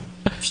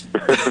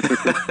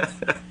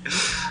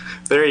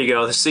 There you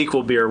go. The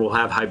sequel beer will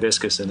have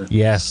hibiscus in it.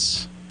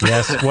 Yes.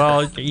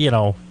 Well,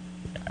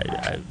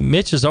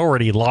 Mitch is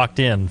already locked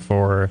in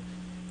for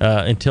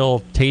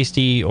until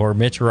Tasty or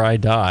Mitch or I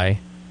die,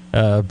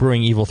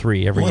 brewing Evil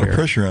 3 every year. A lot of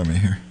pressure on me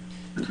here.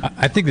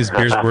 I think this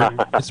beer's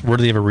it's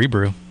worthy of a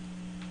rebrew.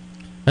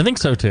 I think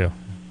so too.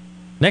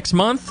 Next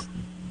month,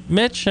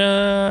 Mitch,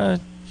 shall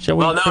we?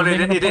 Well, no,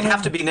 it'd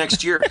have to be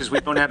next year because we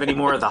don't have any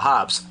more of the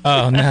hops.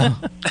 Oh, no.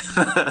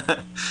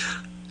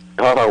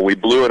 Oh, we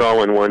blew it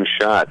all in one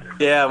shot.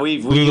 Yeah, we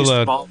used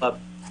them all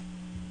up.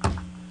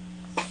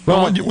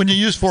 Well, when you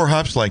use 4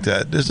 hops like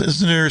that,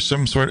 isn't there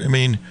some sort of,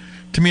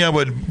 to me, I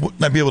would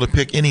not be able to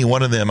pick any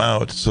one of them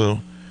out, so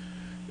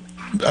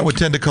I would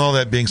tend to call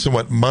that being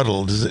somewhat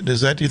muddled. Do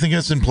you think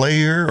that's in play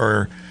here,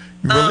 or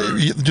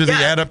do they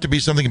add up to be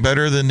something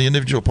better than the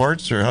individual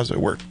parts, or how's it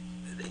work?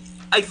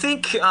 I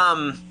think there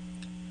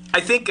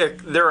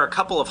are a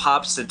couple of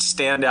hops that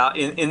stand out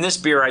in this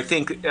beer. I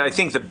think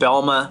the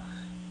Belma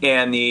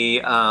and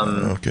the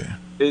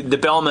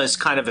Belma is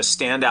kind of a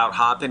standout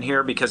hop in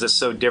here because it's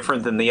so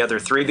different than the other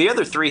 3. The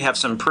other 3 have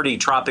some pretty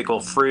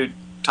tropical fruit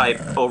type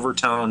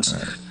overtones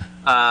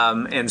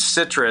and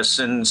citrus,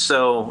 and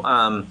so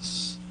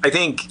I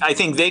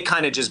think they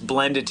kind of just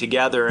blended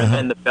together, and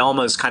then the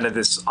Belma is kind of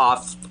this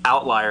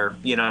outlier,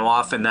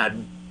 off in that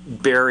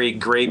berry,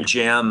 grape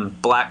jam,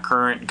 black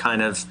currant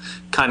kind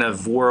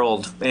of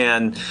world.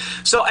 And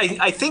so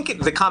I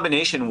think the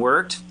combination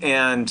worked,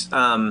 and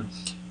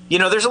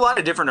there's a lot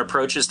of different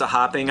approaches to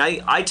hopping.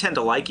 I tend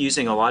to like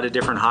using a lot of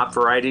different hop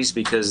varieties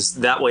because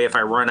that way if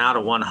I run out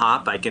of one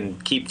hop, I can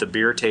keep the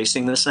beer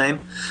tasting the same.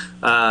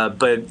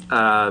 But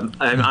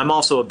I'm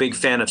also a big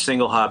fan of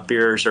single hop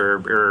beers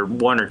or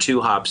 1 or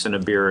 2 hops in a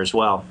beer as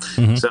well.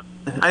 Mm-hmm. So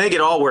I think it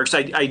all works.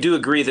 I do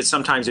agree that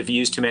sometimes if you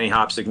use too many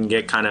hops, it can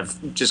get kind of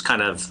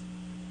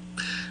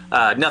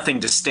nothing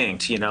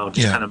distinct,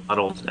 kind of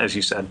muddled, as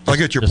you said. I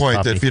get your point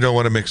hoppy. That if you don't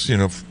want to mix,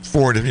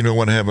 4, if you don't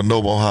want to have a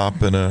noble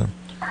hop and a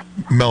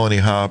melony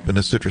hop and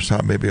a citrus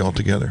hop maybe all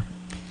together.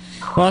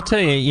 Well, I'll tell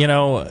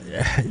you,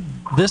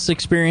 this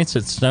experience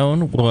at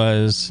Stone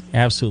was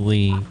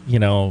absolutely,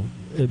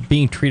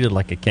 being treated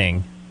like a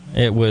king.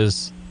 It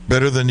was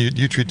better than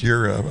you treat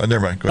your. Never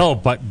mind. Oh,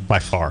 by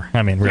far.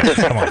 Really,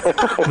 come on.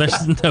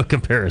 There's no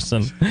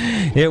comparison.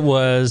 It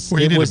was.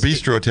 Well, you need a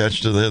bistro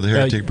attached to the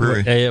Heretic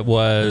brewery. It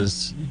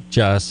was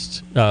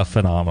just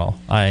phenomenal.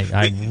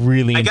 I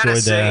really enjoyed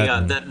that. I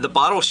gotta say, the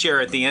bottle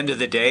share at the end of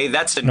the day,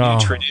 that's a new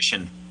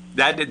tradition.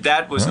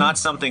 That was not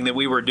something that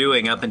we were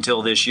doing up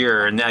until this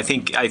year, and I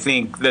think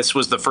this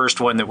was the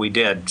first one that we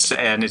did,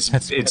 and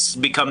it's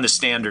become the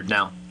standard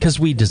now. Because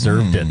we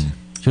deserved it.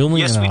 Julian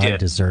yes, we did. I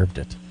deserved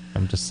it.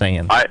 I'm just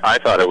saying. I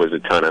thought it was a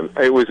ton of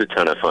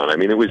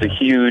fun. It was a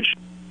huge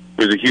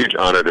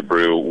honor to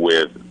brew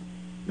with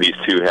these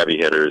 2 heavy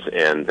hitters,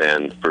 and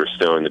then for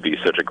Stone to be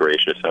such a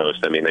gracious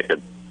host.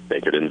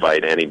 They could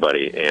invite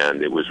anybody,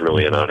 and it was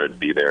really an honor to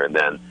be there. And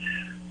then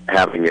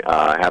having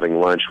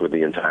lunch with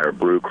the entire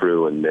brew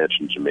crew and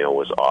Mitch and Jamil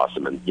was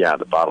awesome. And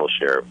the bottle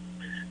share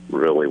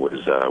really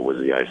was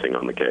the icing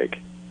on the cake.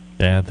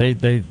 Yeah,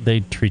 they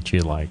treat you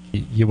like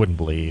you wouldn't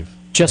believe.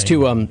 Just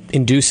to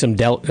induce some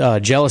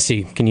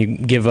jealousy, can you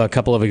give a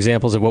couple of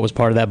examples of what was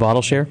part of that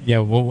bottle share? Yeah,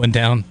 what went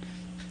down?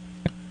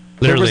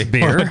 Literally,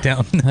 there was beer.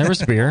 Down. There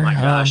was beer. Oh my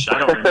gosh, I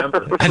don't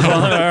remember. All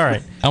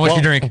right. How much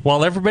you drink?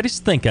 While everybody's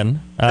thinking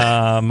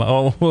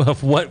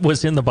of what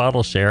was in the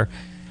bottle share,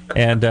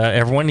 and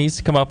everyone needs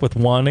to come up with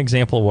one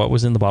example of what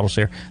was in the bottle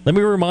share. Let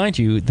me remind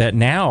you that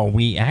now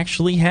we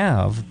actually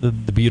have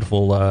the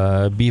beautiful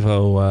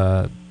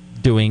Bevo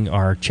doing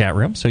our chat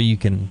room, so you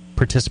can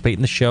participate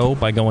in the show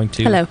by going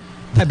to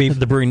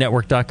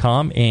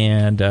thebrewingnetwork.com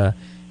and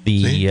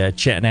the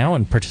chat now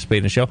and participate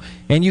in the show.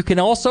 And you can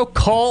also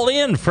call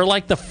in for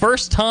like the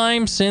first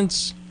time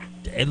since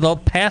the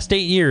past 8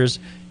 years.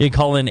 You can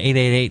call in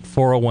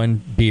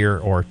 888-401-BEER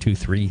or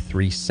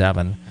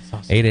 2337.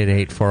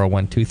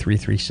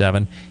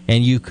 888-401-2337,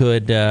 and you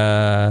could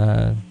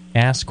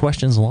ask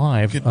questions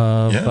live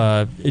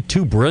of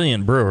 2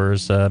 brilliant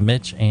brewers,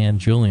 Mitch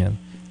and Julian.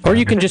 Or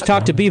you can just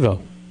talk to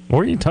Bevo.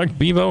 Or you can talk to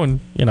Bevo and,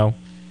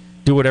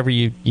 do do whatever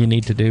you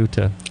need to do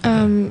to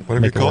Whatever you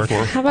make it call work.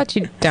 for. How about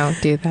you don't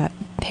do that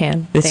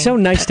hand It's thing? so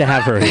nice to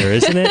have her here,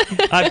 isn't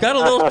it? I've got a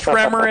little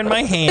tremor in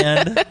my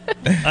hand.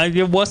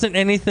 It wasn't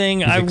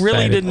anything. I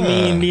really excited. didn't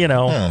mean,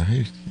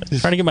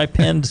 He's trying to get my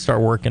pen to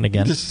start working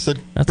again. just said,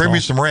 That's bring all. me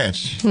some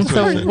ranch. It's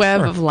a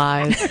web of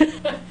lies.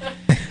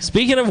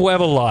 Speaking of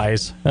web of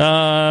lies,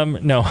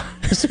 no.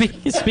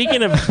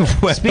 Speaking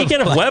of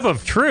web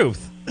of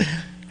truth,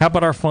 how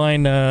about our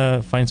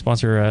fine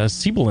sponsor,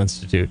 Siebel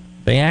Institute?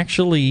 They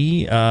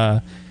actually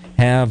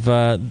have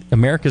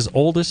America's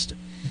oldest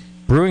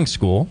brewing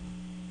school.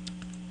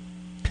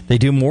 They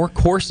do more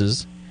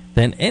courses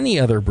than any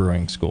other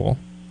brewing school.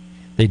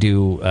 They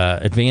do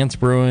advanced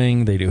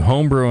brewing, they do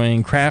home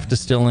brewing, craft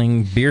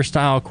distilling, beer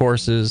style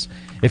courses.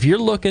 If you're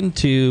looking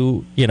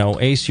to,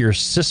 ace your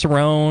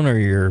Cicerone or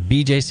your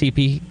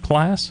BJCP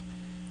class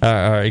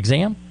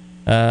exam,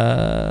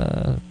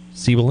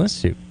 Siebel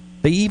Institute.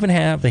 They even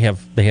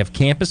have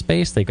campus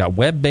based, they've got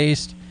web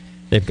based,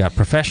 they've got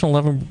professional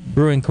level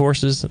brewing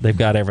courses. They've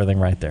got everything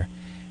right there.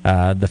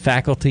 The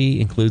faculty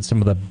includes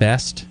some of the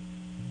best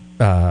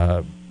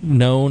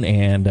known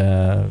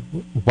and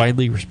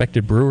widely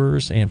respected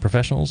brewers and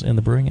professionals in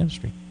the brewing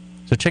industry.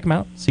 So check them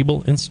out,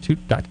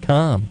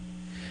 SiebelInstitute.com.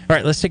 All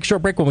right, let's take a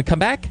short break. When we come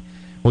back,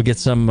 we'll get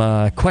some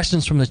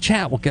questions from the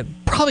chat. We'll get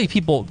probably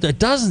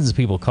dozens of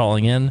people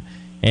calling in,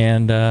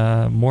 and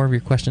more of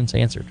your questions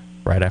answered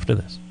right after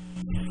this.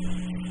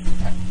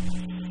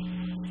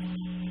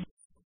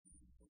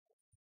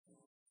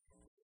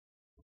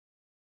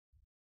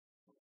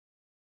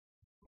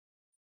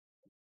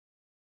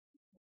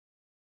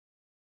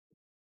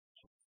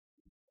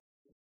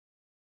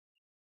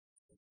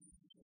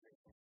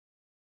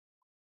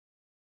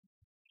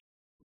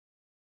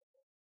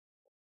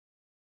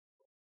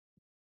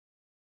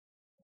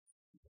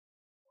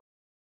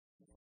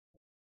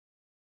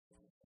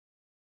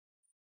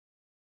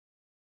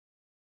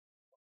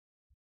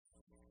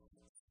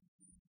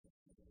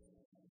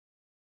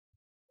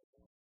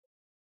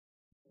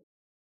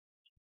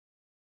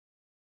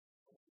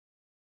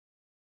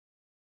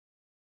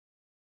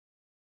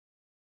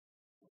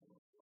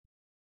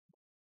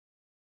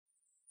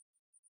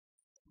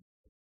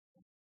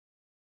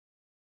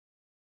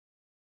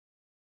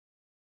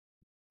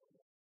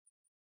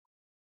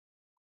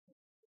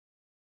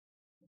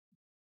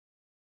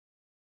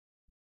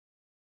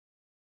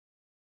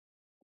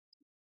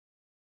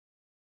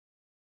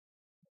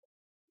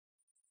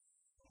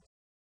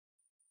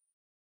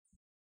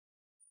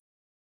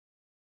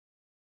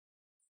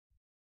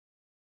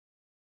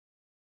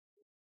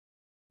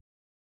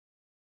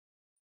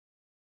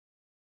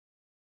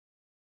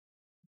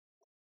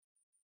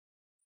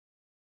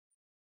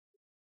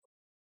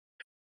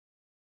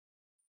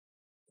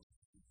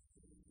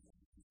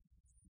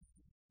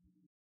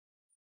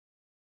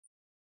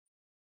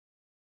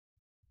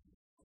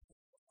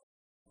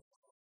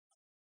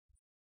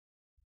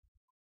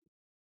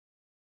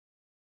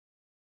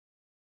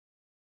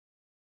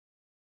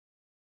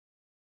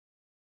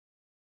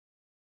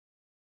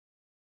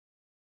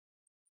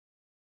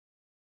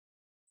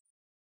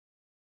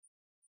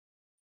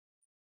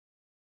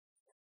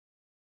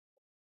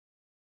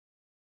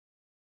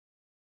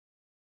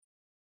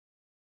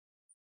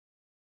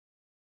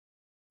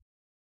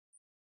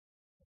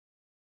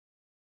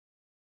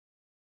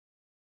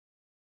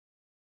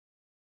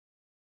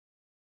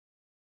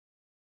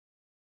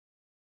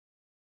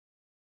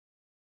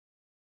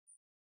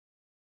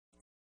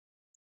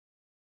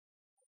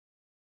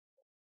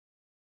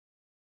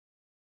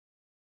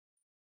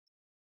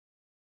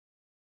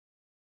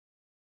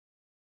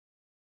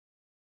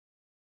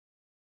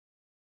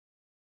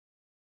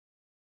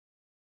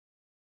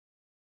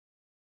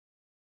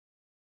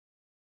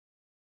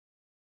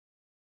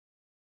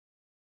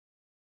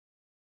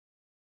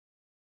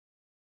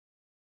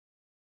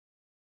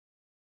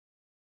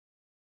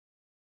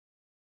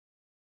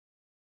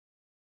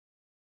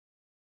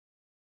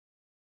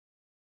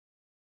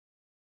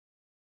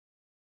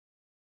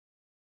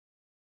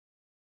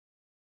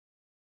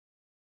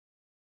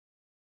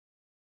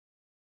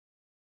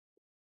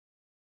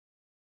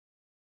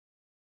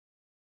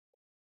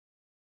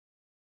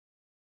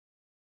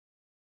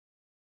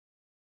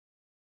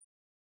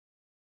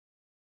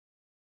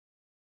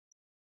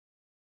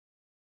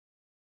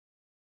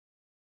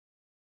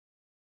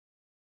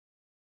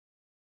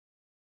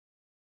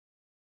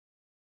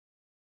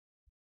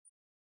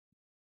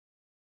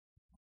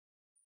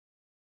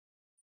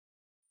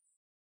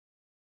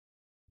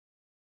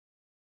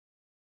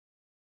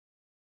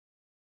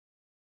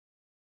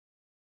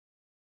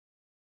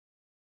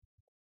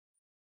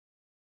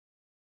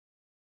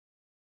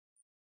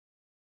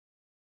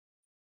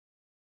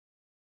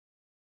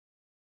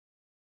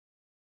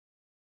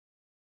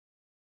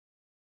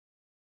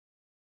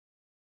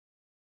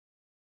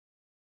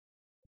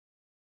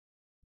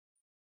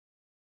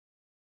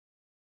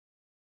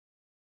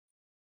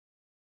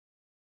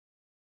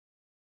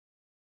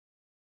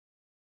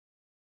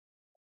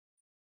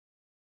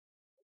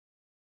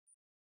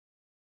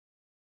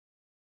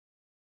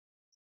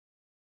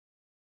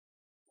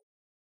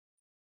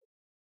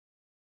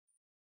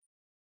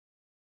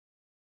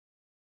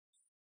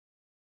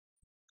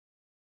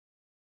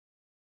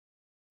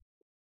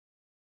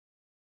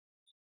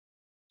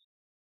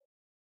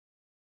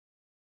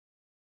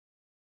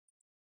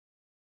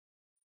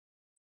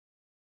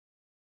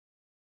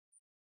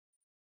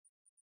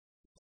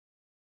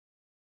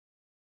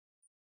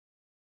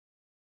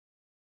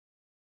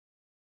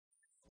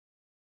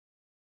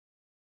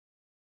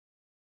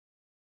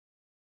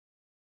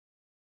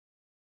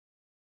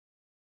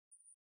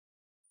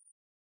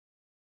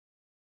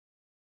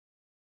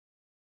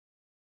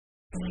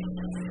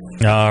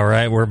 All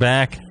right, we're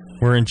back.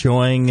 We're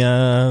enjoying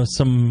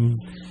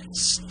some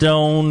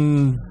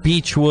Stone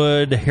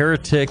Beachwood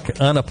Heretic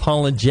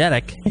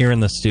Unapologetic here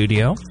in the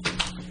studio,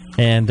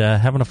 and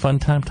having a fun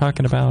time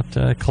talking about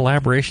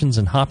collaborations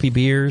and hoppy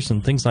beers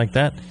and things like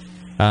that.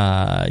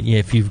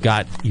 If you've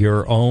got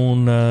your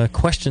own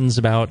questions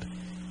about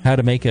how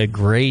to make a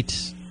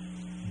great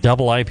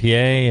double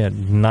IPA at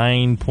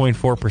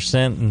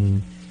 9.4%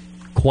 and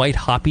quite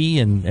hoppy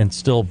and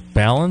still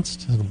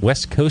balanced,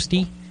 West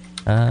Coasty,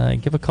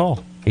 give a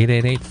call.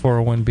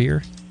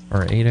 888-401-BEER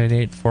or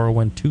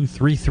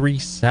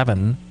 888-401-2337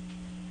 in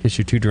case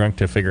you're too drunk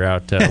to figure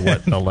out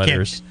what the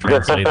letters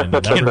translate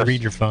into Can't numbers.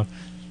 read your phone.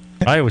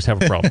 I always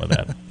have a problem with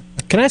that.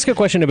 Can I ask a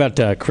question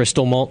about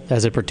crystal malt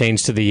as it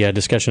pertains to the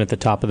discussion at the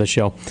top of the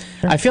show?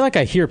 I feel like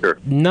I hear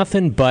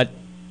nothing but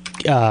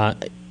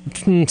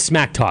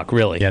smack talk,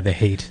 really. Yeah, they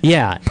hate.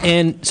 Yeah,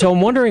 and so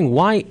I'm wondering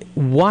why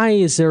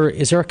is there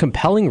a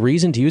compelling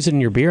reason to use it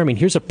in your beer? I mean,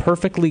 here's a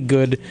perfectly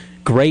good,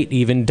 great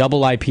even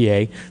double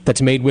IPA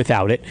that's made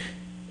without it.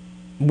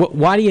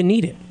 Why do you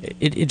need it?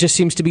 It just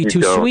seems to be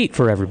too sweet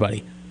for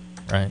everybody.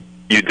 Right.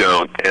 You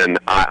don't, and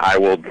I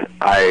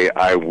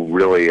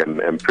really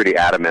am pretty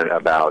adamant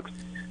about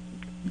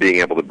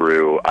being able to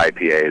brew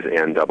IPAs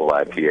and double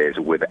IPAs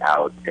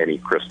without any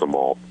crystal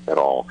malt at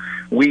all.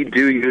 We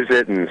do use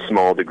it in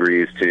small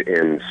degrees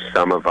in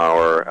some of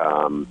our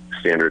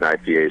standard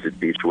IPAs at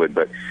Beachwood,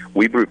 but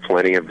we brew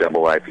plenty of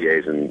double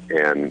IPAs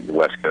and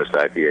West Coast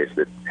IPAs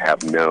that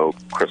have no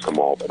crystal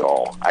malt at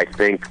all. I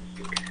think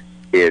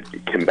it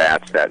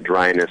combats that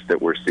dryness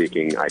that we're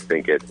seeking. I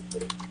think it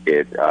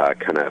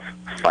kind of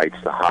fights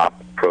the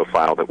hop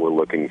profile that we're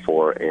looking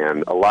for,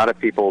 and a lot of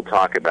people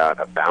talk about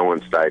a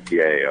balanced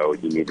IPA. Oh,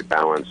 you need to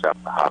balance out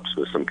the hops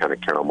with some kind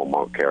of caramel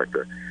malt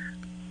character.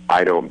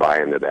 I don't buy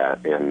into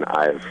that, and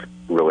I've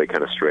really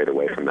kind of strayed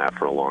away from that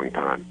for a long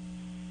time.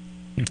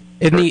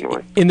 In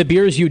the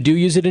beers you do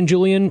use it in,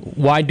 Julian,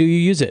 why do you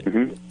use it?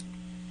 Mm-hmm.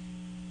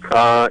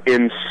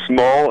 In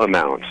small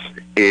amounts,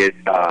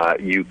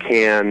 you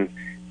can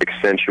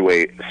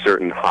accentuate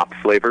certain hop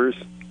flavors.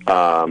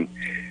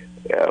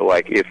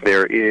 Like if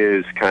there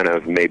is kind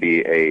of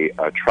maybe a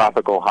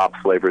tropical hop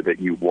flavor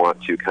that you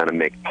want to kind of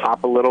make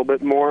pop a little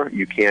bit more,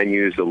 you can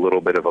use a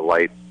little bit of a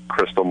light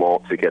crystal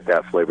malt to get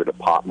that flavor to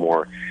pop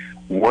more.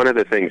 One of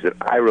the things that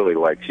I really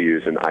like to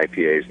use in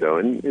IPAs, though,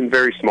 in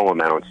very small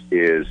amounts,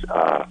 is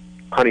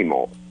honey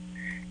malt.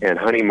 And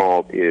honey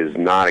malt is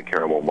not a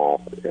caramel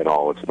malt at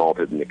all. It's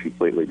malted in a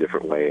completely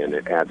different way, and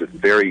it adds a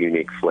very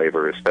unique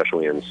flavor,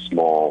 especially in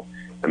small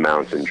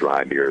amounts in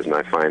dry beers. And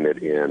I find that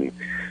in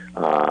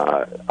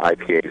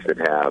IPAs that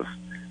have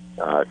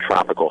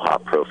tropical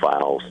hop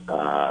profiles,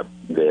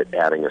 that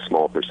adding a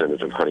small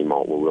percentage of honey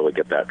malt will really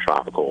get that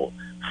tropical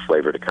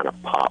flavor to kind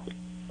of pop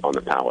on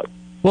the palate.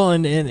 Well,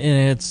 and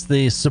it's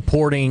the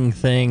supporting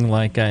thing,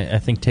 like I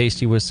think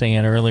Tasty was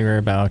saying earlier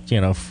about,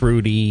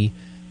 fruity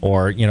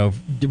or,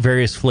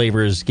 various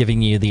flavors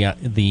giving you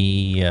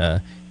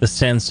the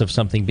sense of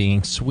something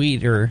being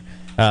sweeter.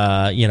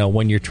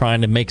 When you're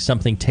trying to make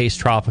something taste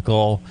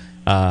tropical,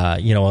 a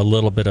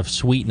little bit of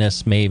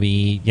sweetness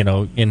maybe,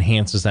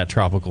 enhances that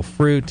tropical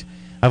fruit.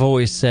 I've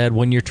always said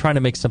when you're trying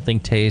to make something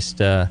taste,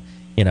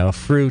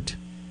 fruit,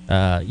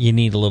 you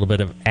need a little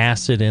bit of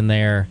acid in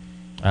there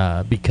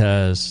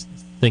because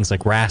things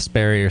like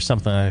raspberry or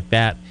something like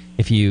that,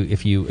 if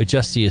you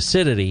adjust the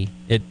acidity,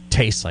 it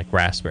tastes like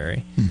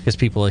raspberry because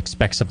people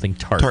expect something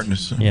tart,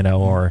 tartness,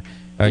 or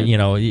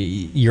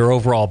your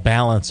overall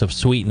balance of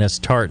sweetness,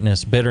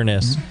 tartness,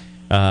 bitterness.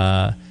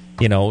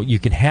 You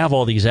can have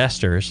all these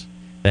esters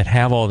that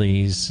have all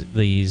these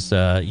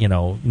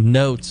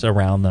notes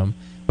around them,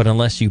 but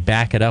unless you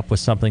back it up with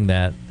something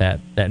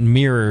that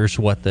mirrors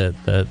what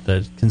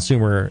the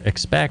consumer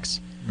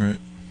expects, right.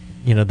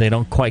 They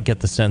don't quite get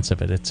the sense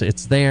of it.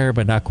 It's there,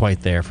 but not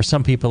quite there. For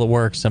some people it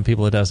works, some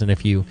people it doesn't.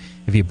 If you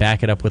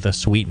back it up with a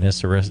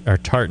sweetness or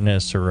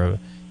tartness or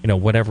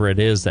whatever it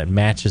is that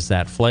matches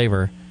that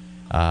flavor,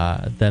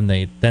 then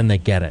they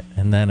get it,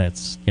 and then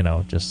it's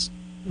just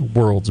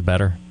worlds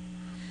better.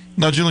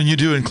 Now, Julian, you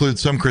do include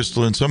some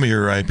crystal in some of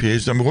your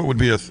IPAs. I mean, what would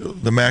be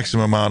the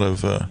maximum amount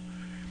of,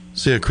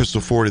 say, a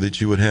Crystal 40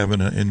 that you would have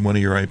in one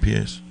of your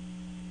IPAs?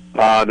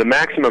 The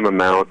maximum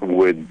amount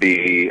would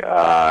be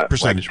like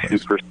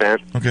 2%.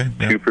 Okay,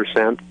 yeah.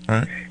 2%. All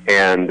right.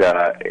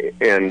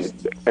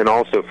 And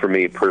also for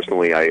me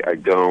personally,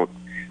 I've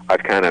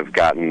kind of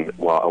gotten,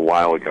 a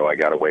while ago, I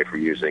got away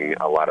from using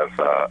a lot of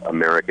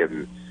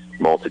American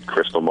malted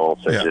crystal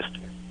malts. I just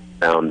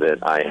found that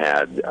I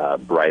had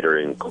brighter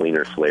and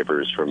cleaner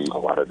flavors from a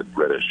lot of the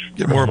British.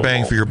 Get more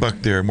bang for your buck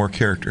there, more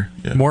character.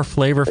 Yeah. More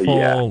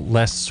flavorful,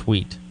 less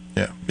sweet.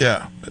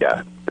 Yeah,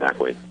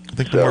 exactly. I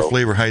think the more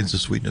flavor hides the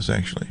sweetness,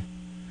 actually.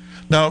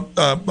 Now,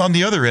 on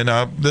the other end,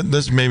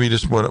 this may be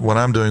just what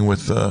I'm doing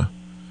with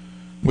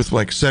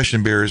like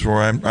session beers, where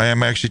I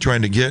am actually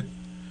trying to get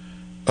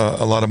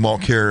a lot of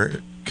malt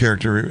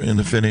character in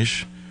the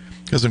finish,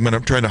 because I'm going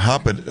to try to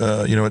hop it,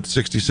 at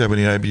 60,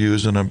 70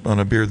 IBUs on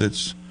a beer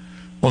that's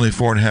only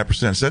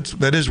 4.5%. So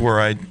that is where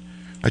I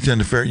I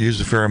tend to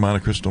use a fair amount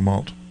of crystal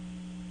malt.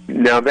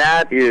 Now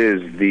that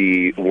is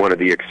one of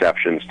the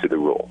exceptions to the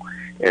rule.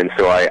 And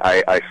so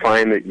I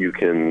find that you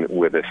can,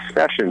 with a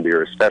session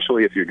beer,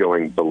 especially if you're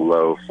going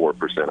below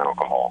 4%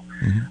 alcohol,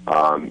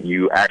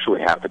 you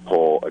actually have to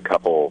pull a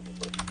couple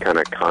kind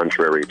of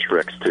contrary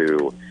tricks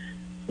to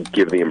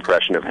give the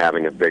impression of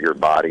having a bigger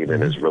body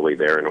than is really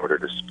there in order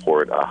to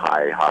support a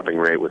high hopping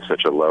rate with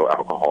such a low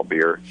alcohol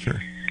beer.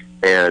 Sure.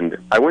 And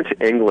I went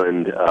to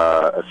England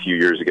a few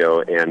years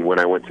ago, and when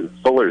I went to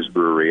Fuller's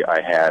Brewery,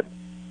 I had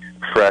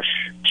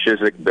fresh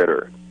Chiswick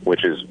bitter,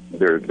 which is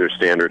their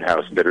standard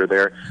house bitter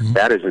there.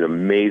 That is an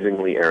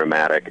amazingly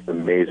aromatic,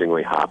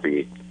 amazingly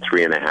hoppy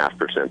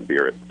 3.5%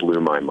 beer. It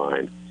blew my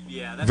mind.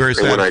 Yeah, that's very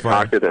satisfying. And when I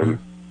talked to them,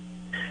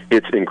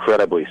 it's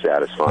incredibly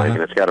satisfying,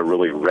 and it's got a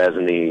really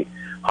resiny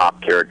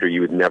hop character.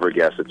 You would never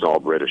guess it's all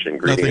British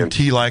ingredients. Nothing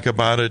tea-like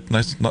about it.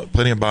 Nice,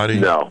 plenty of body.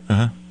 No,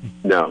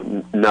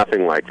 no,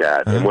 nothing like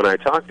that. And when I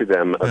talked to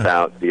them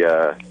about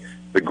the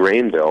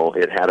grain bill,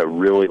 it had a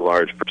really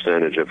large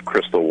percentage of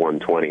Crystal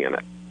 120 in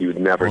it. You would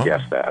never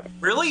guess that.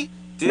 Really?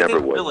 Never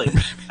it would. Really?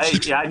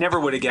 I never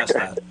would have guessed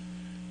that.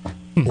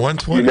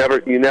 120.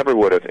 You never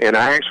would have. And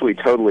I actually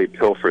totally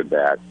pilfered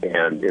that.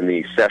 And in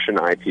the session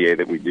IPA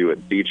that we do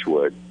at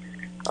Beachwood,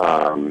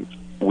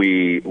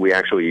 we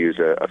actually use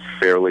a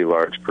fairly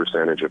large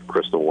percentage of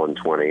Crystal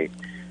 120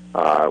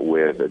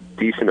 with a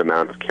decent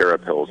amount of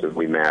carapils, and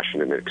we mash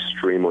it at an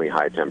extremely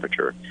high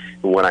temperature.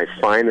 And what I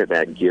find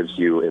that gives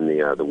you in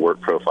the work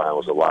profile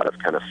is a lot of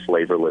kind of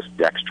flavorless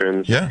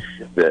dextrins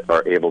that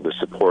are able to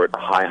support a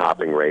high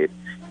hopping rate.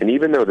 And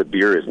even though the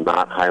beer is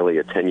not highly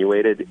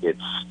attenuated, it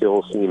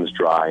still seems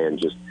dry, and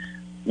just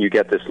you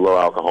get this low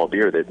alcohol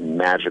beer that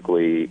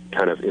magically,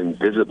 kind of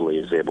invisibly,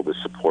 is able to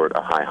support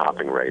a high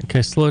hopping rate.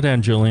 Okay, slow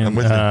down, Julian. I'm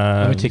with you.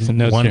 Let me take some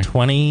notes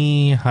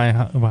 120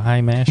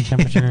 high mash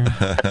temperature.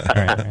 All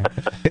right.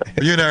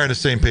 You and I are on the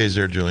same page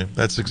there, Julian.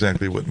 That's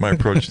exactly what my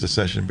approach to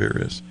session beer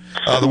is.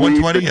 The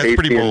 120, that's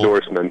pretty bold.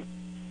 Endorsement.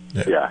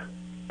 Yeah.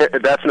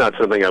 That's not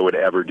something I would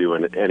ever do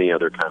in any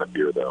other kind of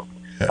beer, though,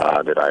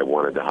 that I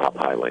wanted to hop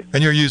highly.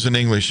 And you're using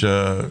English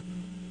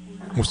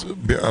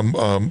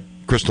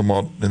crystal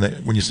malt, and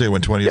when you say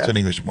 120, it's an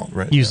English malt,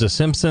 right? Use a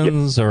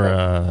Simpsons or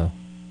a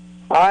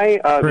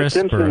the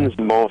Simpsons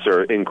malts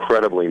are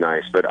incredibly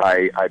nice, but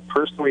I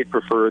personally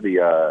prefer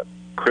the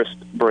Crisp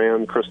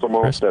brand crystal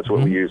malts. Crisp? That's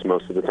what we use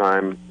most of the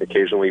time.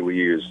 Occasionally we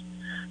use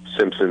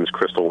Simpsons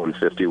Crystal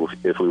 150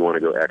 if we want to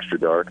go extra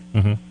dark.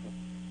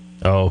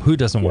 Oh, who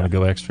doesn't want to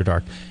go extra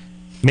dark?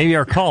 Maybe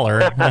our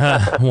caller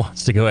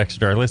wants to go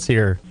extra dark. Let's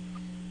hear.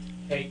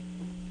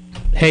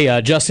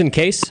 Hey, Justin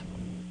Case?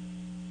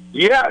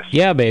 Yes.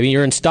 Yeah, baby,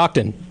 you're in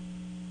Stockton.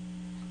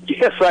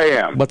 Yes, I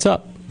am. What's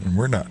up? And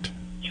we're not.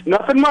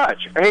 Nothing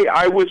much. Hey,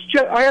 I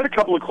had a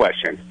couple of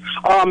questions.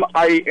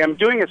 I am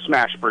doing a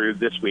smash brew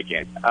this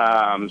weekend,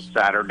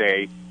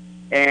 Saturday,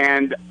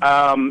 and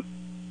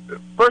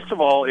first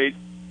of all,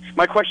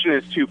 my question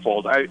is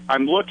twofold.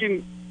 I'm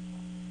looking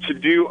to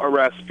do a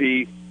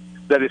recipe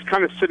that is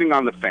kind of sitting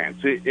on the fence.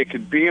 It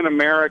could be an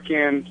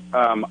American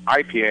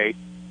IPA.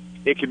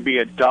 It could be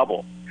a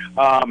double.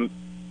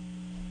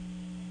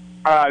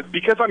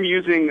 Because I'm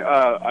using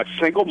a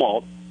single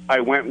malt,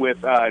 I went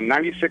with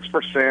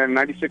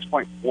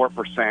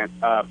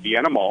 96.4%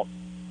 Vienna malt.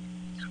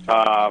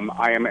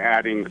 I am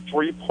adding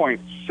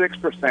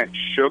 3.6%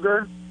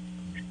 sugar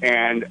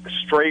and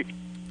straight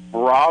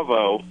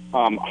Bravo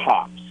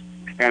hops.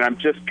 And I'm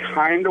just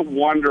kind of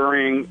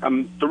wondering,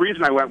 the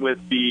reason I went with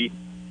the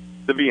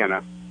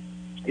Vienna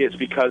is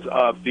because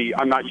of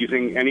I'm not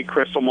using any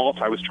crystal malts.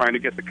 I was trying to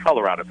get the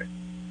color out of it.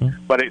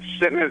 But it's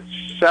sitting at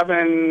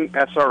 7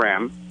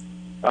 SRM.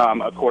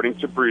 According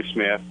to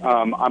Brewsmith,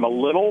 I'm a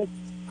little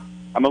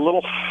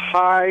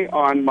high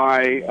on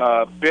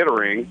my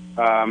bittering,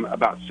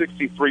 about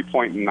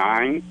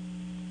 63.9%,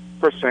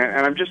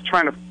 and I'm just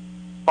trying to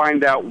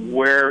find out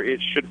where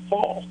it should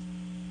fall.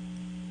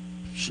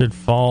 Should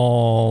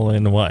fall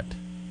in what?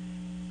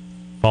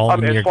 Fall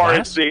in your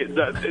glass? As far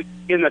as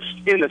in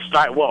the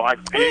style. Well,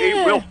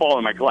 it will fall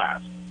in my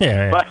glass.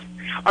 Yeah. But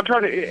I'm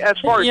trying to, as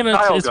far as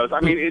style goes, I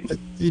mean, it's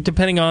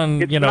depending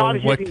on,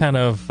 what kind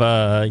of,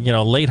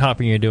 late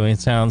hopping you're doing. It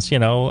sounds,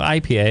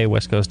 IPA,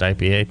 West Coast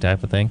IPA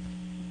type of thing.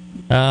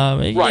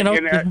 Right.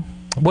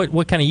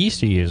 What kind of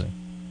yeast are you using?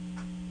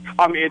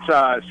 It's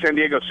San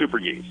Diego Super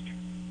Yeast.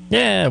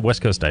 Yeah,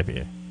 West Coast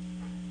IPA.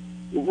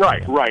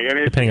 Right, right. And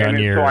depending on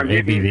your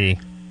ABV.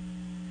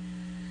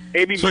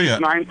 ABV is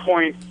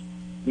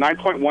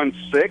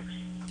 9.16.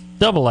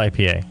 Double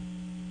IPA.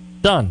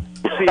 Done.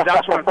 See,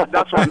 that's what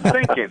I'm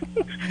thinking.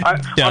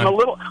 I'm a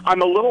little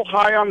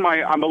high on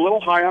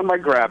my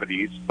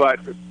gravities, but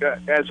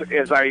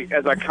as I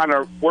kind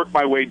of work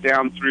my way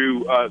down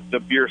through the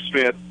Beer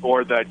Smith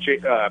or the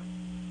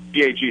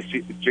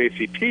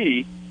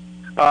JCP,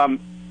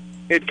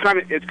 it's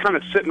kind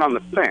of sitting on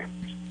the fence.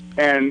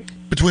 And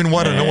between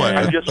what and what?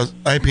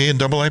 IPA and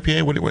double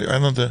IPA? What I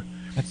don't know.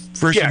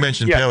 First you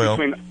mentioned pale ale.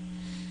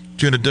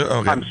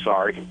 Okay. I'm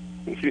sorry.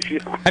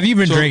 Have you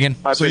been drinking?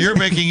 So you're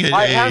making it.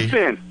 I have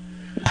been.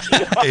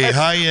 a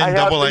high-end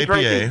double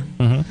IPA.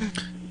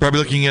 Probably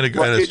looking at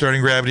a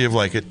starting gravity of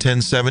like a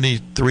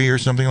 1073 or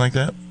something like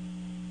that.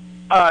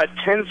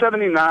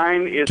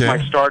 1079 is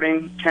my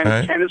starting.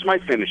 1010 is my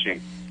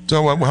finishing.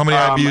 So how many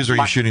IBUs are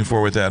you shooting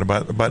for with that?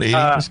 About 80?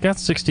 It's got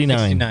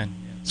 69.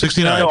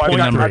 69. No,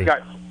 I've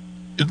got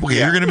Okay,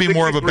 you're going to be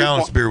more of a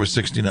balanced beer with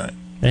 69.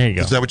 There you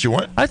go. Is that what you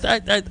want? I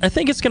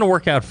think it's going to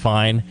work out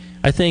fine.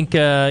 I think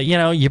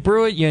you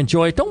brew it, you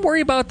enjoy it. Don't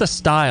worry about the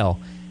style.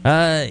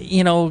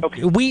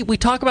 We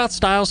talk about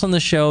styles on the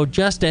show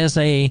just as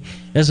a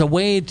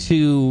way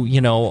to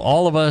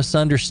all of us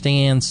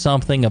understand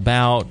something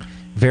about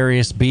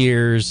various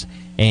beers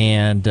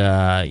and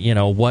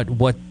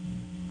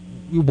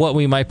what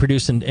we might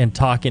produce and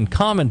talk in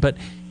common. But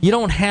you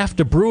don't have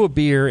to brew a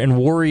beer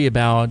and worry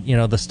about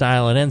the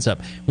style it ends up.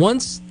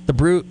 Once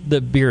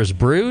the beer is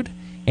brewed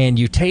and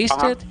you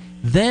taste it,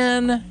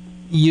 then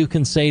you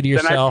can say to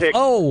yourself,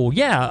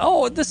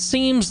 this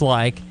seems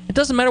like, it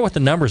doesn't matter what the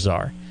numbers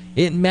are.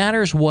 It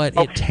matters what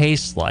it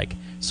tastes like.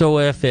 So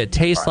if it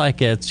tastes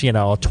like it's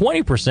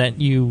 20%,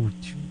 you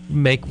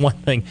make one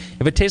thing.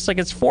 If it tastes like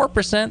it's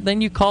 4%,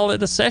 then you call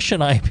it a session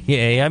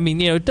IPA. I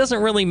mean, it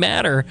doesn't really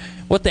matter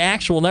what the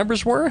actual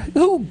numbers were.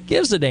 Who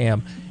gives a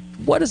damn?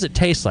 What does it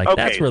taste like?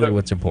 That's really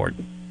what's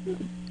important.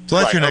 So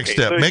that's your next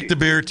step. So make the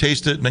beer,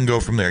 taste it, and then go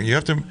from there. You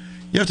have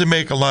to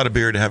make a lot of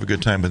beer to have a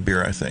good time with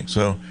beer, I think.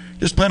 So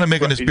just plan on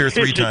making this beer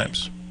 3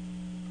 times.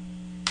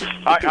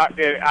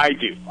 I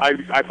do.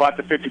 I bought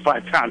the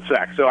 55-pound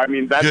sack. So I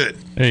mean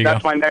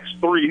that's my next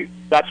 3.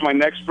 That's my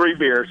next 3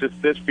 beers. It's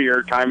this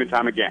beer time and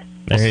time again.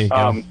 There you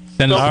go.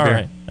 Send us a beer.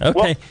 Right. Okay.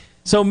 Well,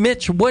 so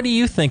Mitch, what do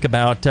you think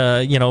about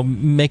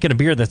making a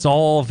beer that's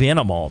all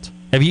Vienna malt?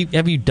 Have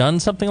you done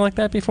something like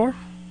that before?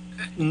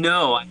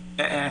 No,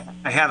 I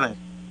haven't.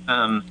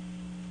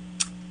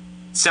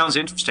 Sounds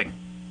interesting.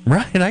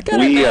 Right, I got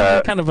we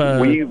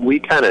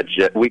kind of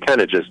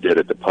just did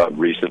at the pub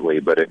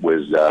recently, but it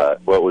was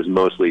it was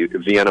mostly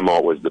Vienna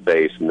malt was the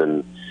base, and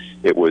then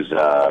it was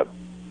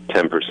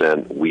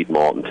 10% wheat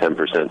malt and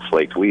 10%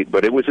 flaked wheat,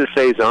 but it was a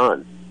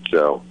saison.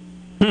 So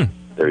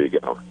there you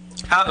go.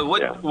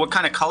 What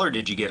kind of color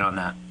did you get on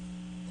that?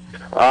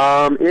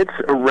 It's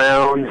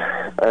around.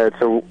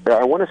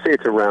 I want to say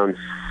it's around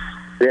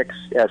 6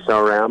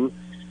 SRM.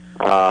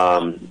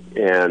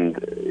 And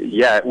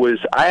it was.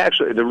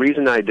 The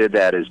reason I did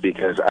that is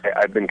because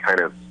I've been kind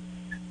of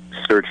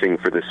searching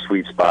for the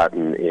sweet spot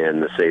in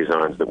the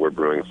saisons that we're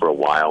brewing for a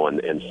while,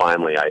 and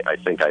finally I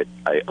think I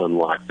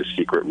unlocked the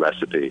secret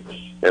recipe.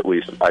 At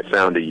least I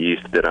found a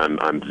yeast that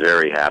I'm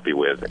very happy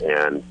with,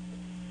 and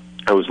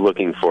I was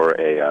looking for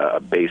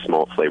a base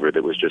malt flavor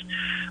that was just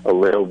a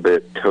little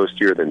bit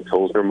toastier than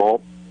Pilsner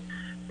malt.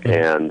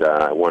 And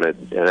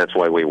and that's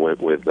why we went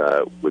with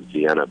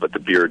Vienna. But the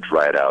beer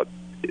dried out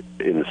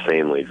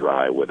insanely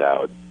dry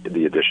without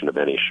the addition of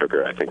any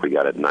sugar. I think we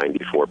got it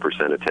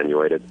 94%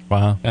 attenuated.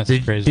 Wow, that's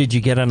crazy. Did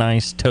you get a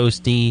nice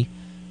toasty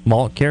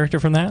malt character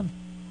from that?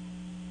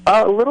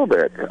 A little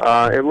bit.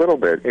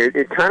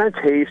 It kind of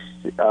tastes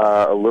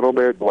a little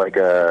bit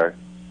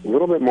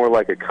more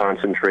like a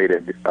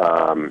concentrated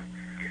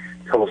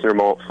Pilsner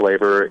malt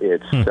flavor.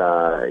 It's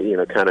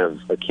kind of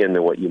akin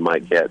to what you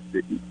might get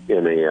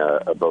in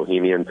a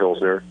Bohemian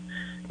Pilsner.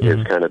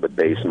 Is kind of the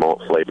base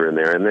malt flavor in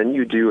there, and then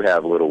you do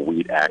have little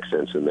wheat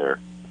accents in there.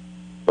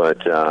 But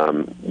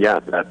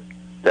that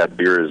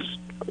beer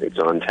it's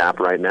on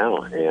tap right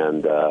now,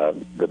 and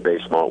the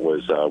base malt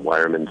was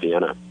Weyermann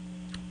Vienna.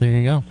 There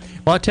you go.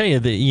 Well, I'll tell you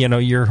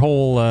your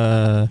whole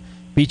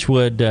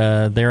Beachwood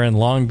there in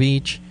Long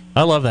Beach.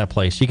 I love that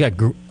place. You got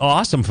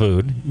awesome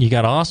food. You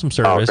got awesome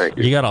service.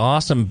 You got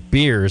awesome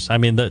beers. I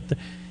mean,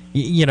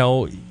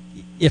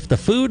 if the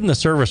food and the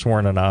service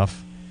weren't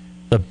enough,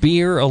 the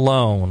beer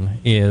alone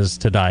is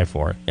to die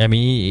for. I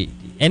mean,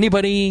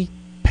 anybody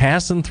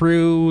passing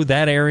through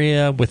that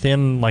area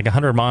within like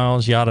 100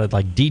 miles, you ought to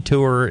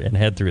detour and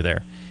head through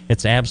there.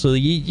 It's absolutely.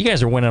 You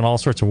guys are winning all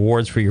sorts of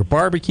awards for your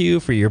barbecue,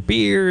 for your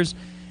beers,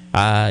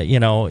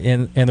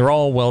 and they're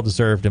all well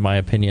deserved in my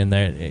opinion.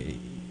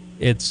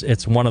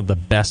 It's one of the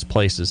best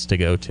places to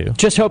go to.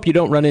 Just hope you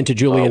don't run into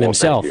Julian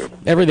himself.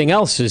 Everything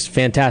else is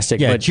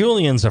fantastic. Yeah, but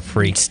Julian's a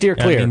freak. Steer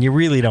clear. I mean, you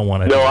really don't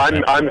want to. No,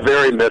 I'm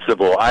very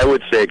missable. I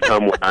would say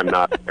come when I'm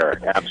not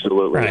there.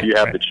 Absolutely, if you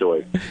have the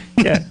choice.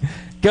 Yeah,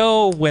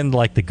 go when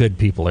the good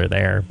people are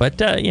there. But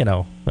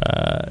no,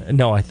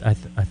 I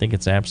think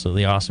it's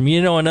absolutely awesome.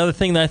 Another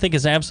thing that I think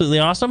is absolutely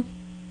awesome.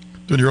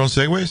 Doing your own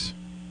segues.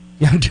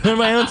 I'm doing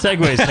my own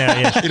segues now.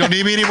 Yeah. You don't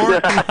need me anymore?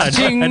 I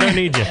don't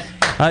need you.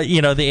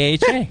 The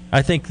AHA.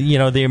 I think,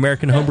 the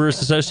American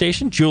Homebrewers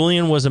Association.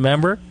 Julian was a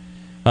member.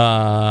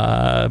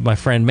 My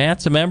friend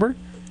Matt's a member.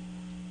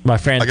 My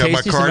friend Casey's a member.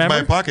 I got my card in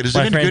my pocket. Is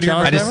it good here?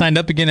 I just signed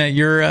up again at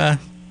your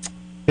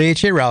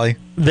AHA rally.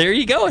 There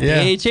you go, at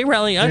the AHA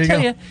rally. I'll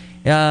tell you,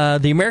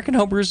 the American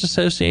Homebrewers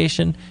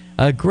Association,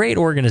 a great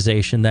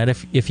organization that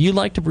if you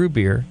like to brew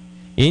beer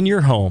in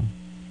your home,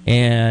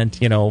 and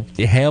you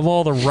have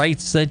all the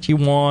rights that you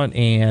want,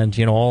 and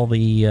all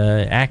the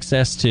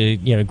access to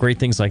great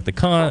things like the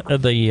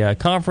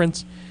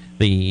conference,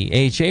 the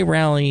AHA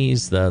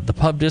rallies, the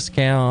pub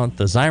discount,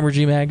 the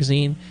Zymergy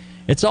magazine.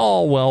 It's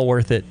all well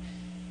worth it,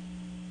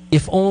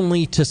 if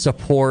only to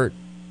support,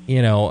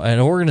 an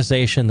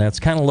organization that's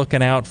kind of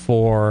looking out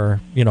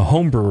for,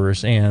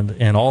 homebrewers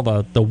and all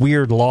the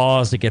weird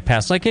laws that get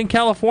passed. Like in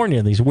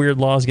California, these weird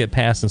laws get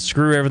passed and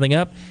screw everything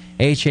up.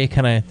 AHA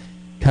kind of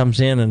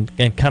comes in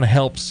and kind of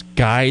helps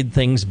guide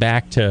things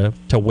back to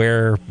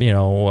where,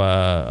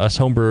 us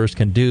homebrewers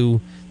can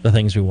do the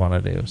things we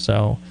want to do.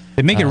 So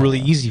they make it really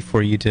easy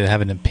for you to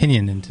have an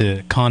opinion and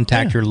to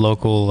contact your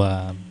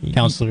local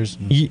counselors.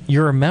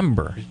 You're a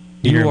member.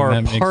 You are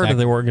a part of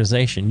the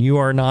organization. You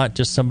are not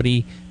just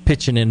somebody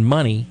pitching in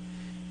money.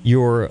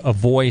 You're a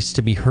voice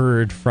to be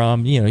heard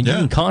from. You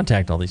can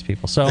contact all these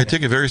people. So they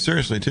take it very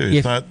seriously too.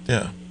 It's not,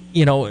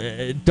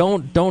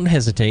 don't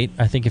hesitate.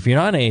 I think if you're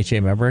not an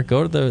AHA member,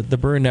 go to the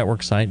Brewing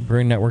Network site,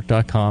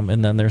 brewingnetwork.com,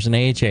 and then there's an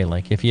AHA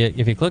link. If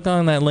you click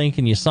on that link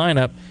and you sign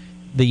up,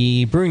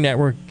 the Brewing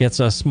Network gets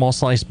a small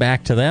slice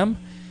back to them.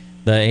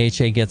 The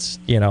AHA gets,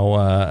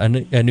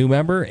 a new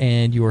member,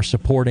 and you are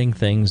supporting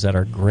things that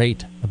are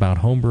great about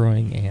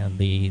homebrewing and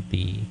the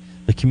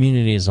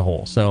community as a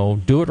whole. So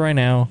do it right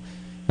now.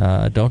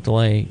 Don't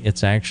delay.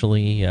 It's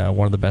actually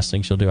one of the best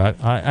things you'll do.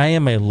 I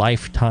am a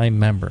lifetime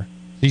member.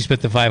 You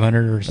spent the $500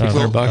 or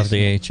 $600 of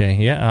the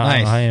AHA. Yeah,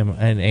 nice. I am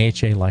an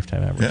AHA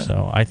lifetime member. Yeah.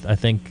 So I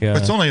think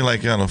it's only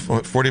like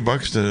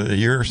 $40 a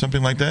year or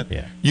something like that.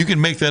 Yeah, you can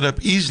make that up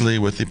easily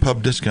with the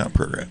pub discount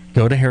program.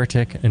 Go to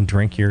Heretic and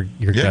drink your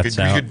guts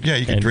out.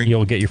 You can drink.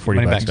 You'll get your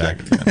 $40 back.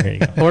 There you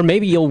go. Or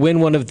maybe you'll win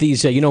one of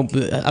these.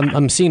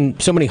 I'm seeing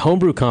so many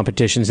homebrew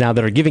competitions now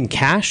that are giving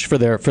cash for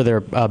their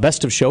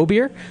best of show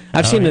beer.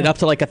 I've seen it up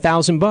to like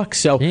 $1,000.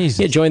 So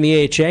join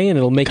the AHA and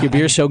it'll make your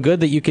beer so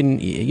good that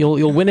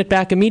you'll win it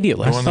back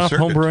immediately. Stop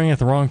homebrewing at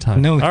the wrong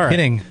time. No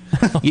kidding.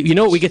 You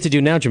know what we get to do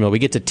now, Jamil? We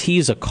get to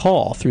tease a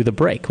call through the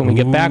break. When we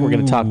get back, we're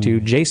going to talk to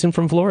Jason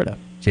from Florida.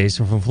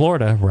 Jason from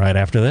Florida, right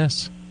after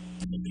this.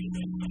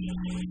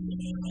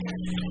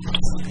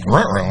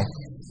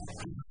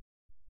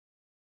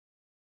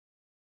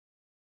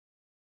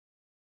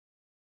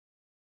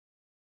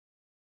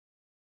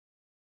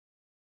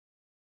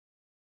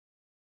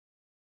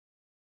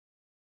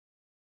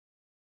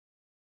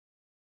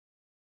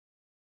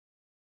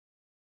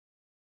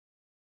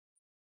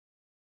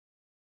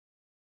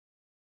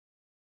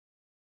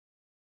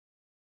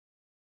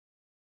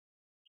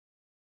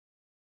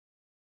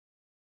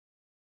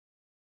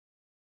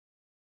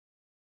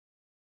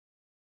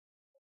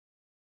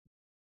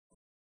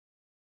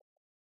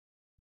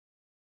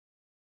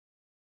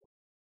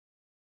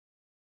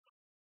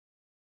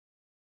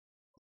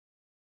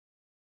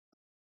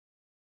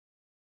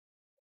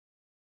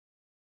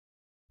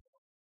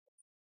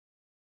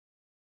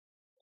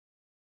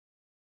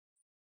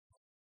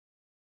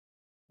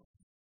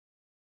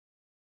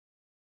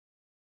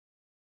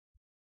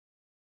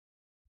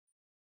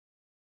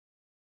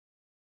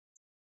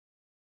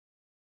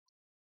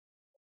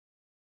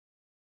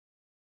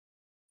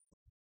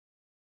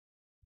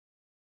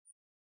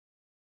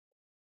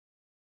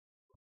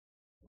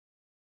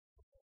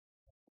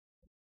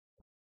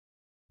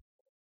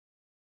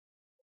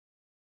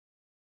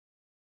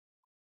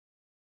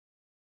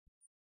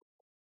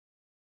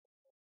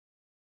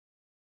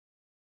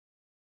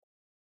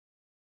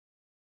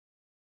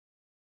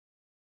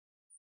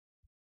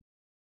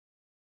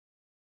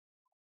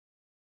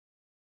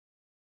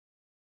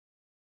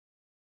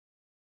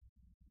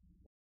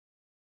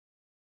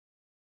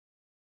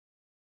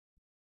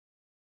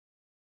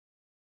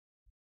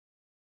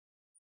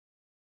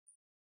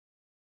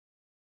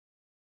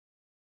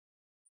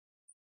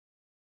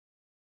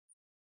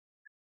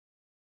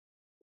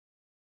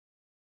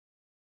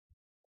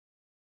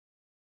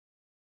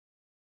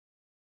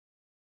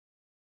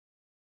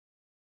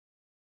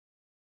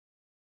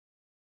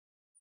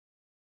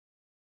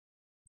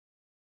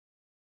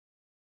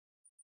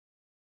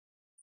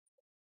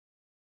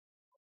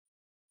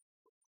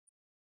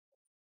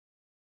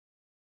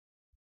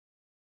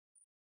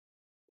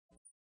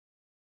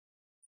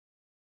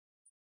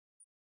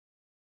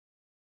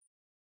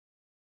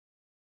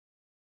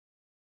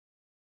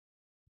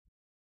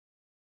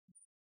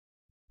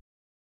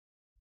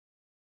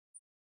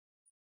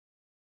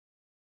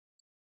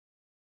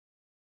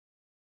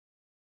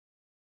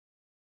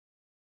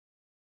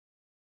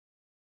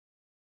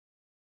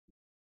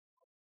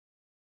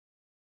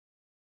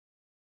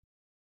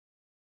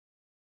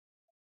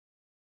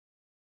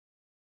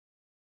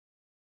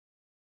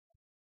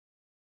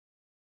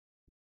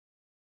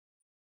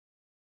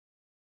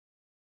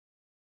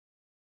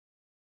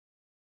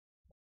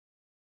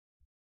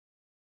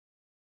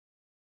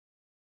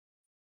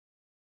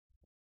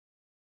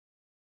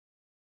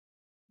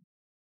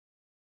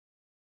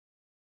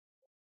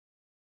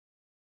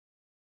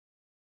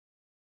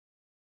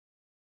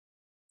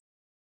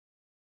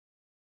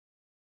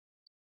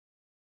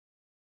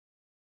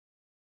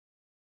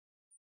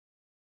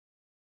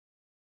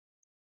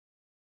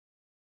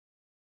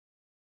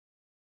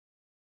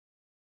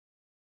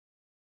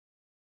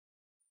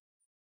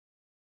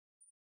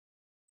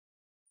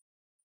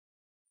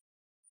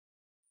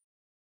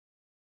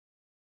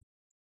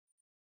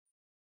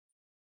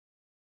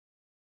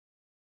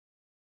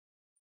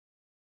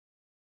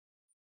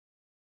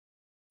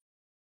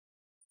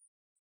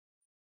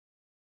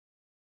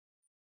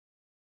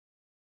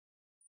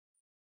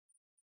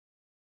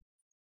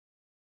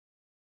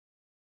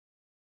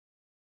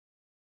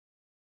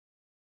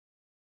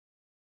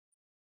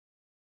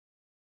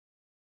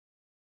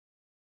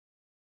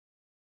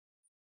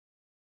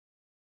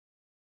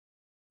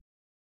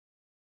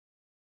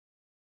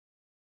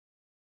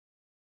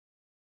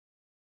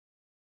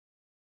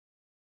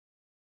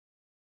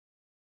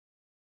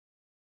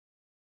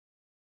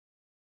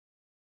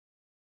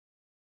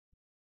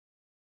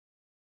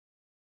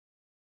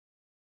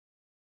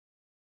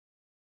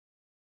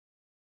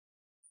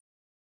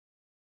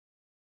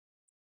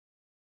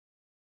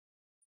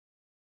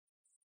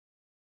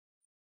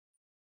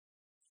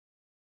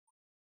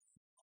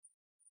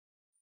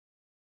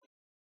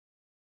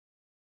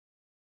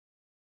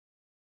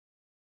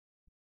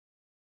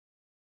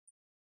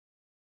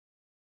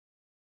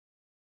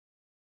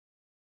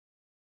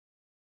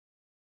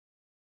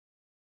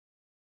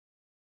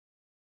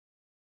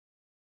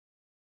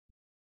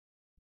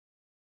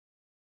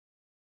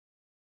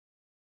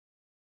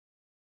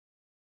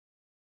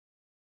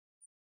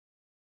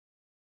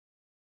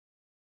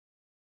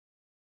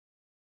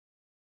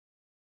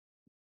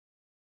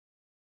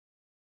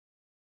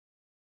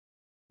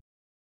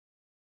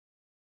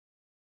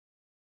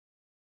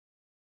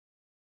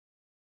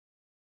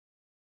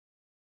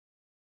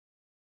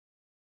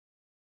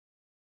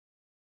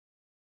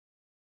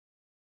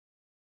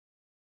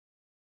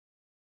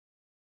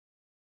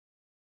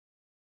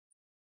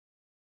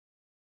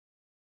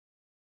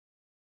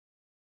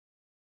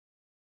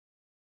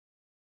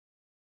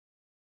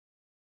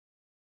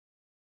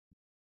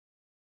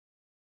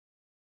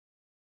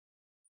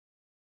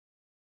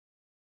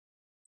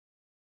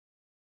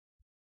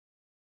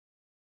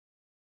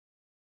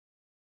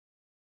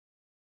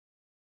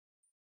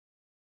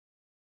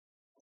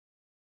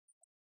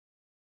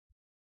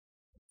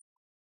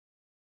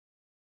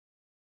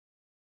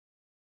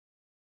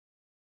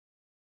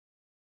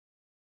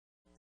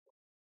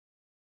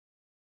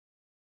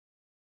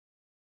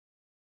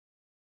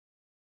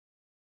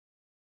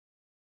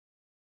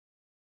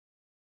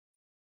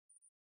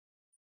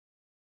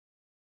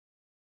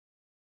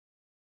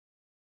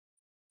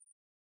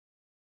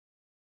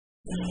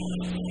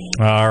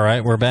 All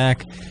right, we're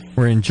back.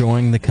 We're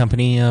enjoying the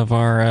company of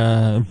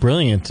our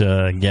brilliant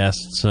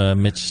guests,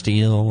 Mitch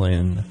Steele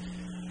and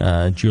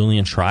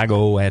Julian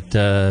Shrago at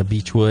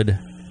Beachwood.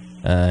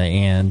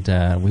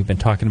 And we've been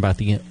talking about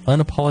the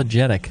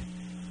Unapologetic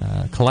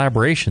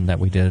collaboration that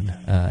we did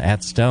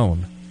at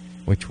Stone,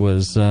 which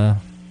was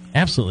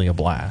absolutely a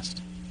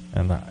blast.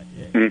 And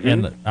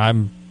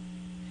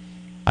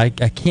I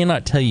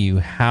cannot tell you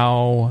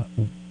how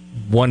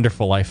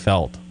wonderful I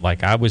felt.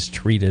 Like I was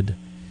treated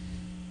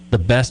the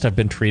best I've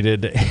been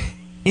treated,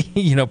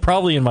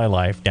 probably in my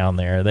life down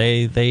there.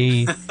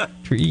 They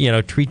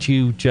treat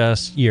you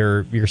just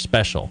you're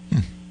special,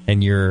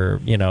 and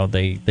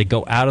they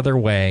go out of their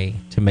way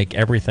to make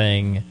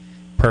everything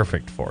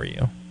perfect for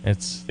you.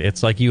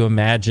 It's like you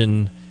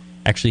imagine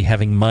actually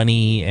having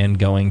money and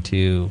going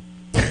to,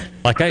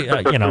 like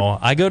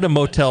I go to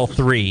Motel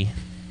 3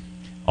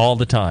 all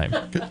the time.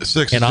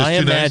 6 and is I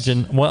just too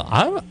imagine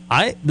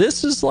nice?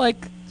 This is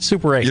like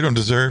Super 8. You don't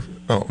deserve.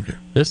 Oh, okay.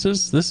 This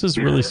is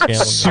really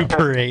scaling.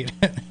 Super 8.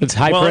 It's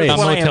high praise.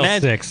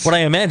 Motel 6. What I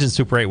imagine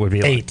Super 8 would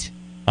be 8.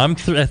 I'm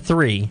at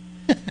 3.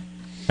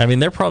 I mean,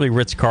 they're probably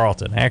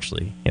Ritz-Carlton.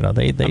 Actually,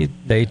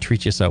 they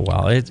treat you so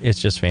well. It's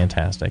just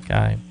fantastic.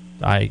 I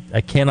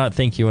cannot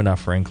thank you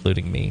enough for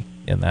including me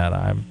in that.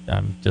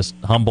 I'm just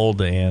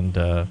humbled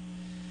and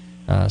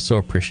so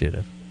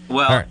appreciative.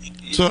 Well, right.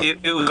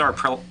 It was our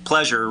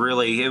pleasure,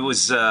 really. It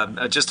was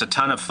just a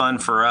ton of fun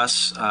for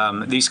us.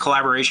 These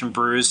collaboration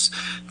brews,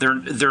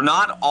 they're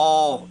not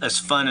all as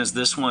fun as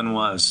this one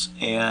was.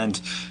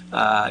 And,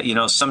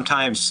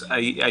 sometimes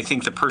I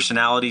think the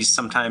personalities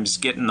sometimes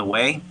get in the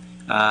way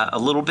a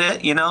little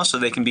bit, so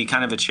they can be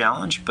kind of a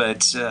challenge.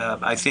 But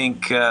I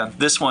think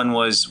this one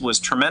was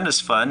tremendous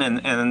fun.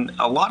 And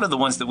a lot of the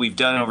ones that we've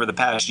done over the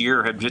past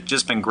year have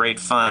just been great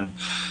fun.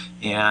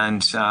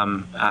 And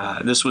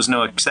this was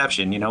no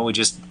exception. We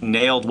just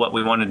nailed what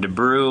we wanted to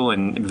brew,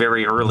 and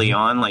very early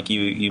on, like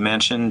you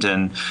mentioned,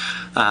 and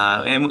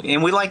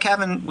we like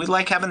having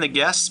the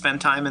guests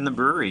spend time in the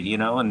brewery,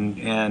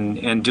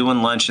 and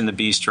doing lunch in the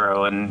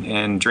bistro,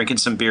 and drinking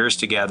some beers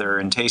together,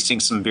 and tasting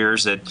some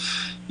beers that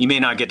you may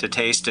not get to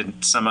taste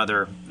at some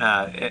other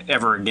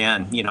ever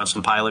again.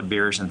 Some pilot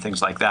beers and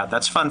things like that.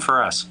 That's fun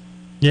for us.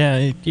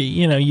 Yeah,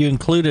 you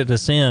included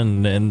us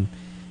in, and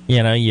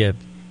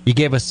you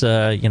gave us,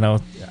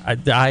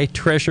 I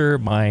treasure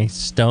my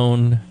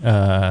Stone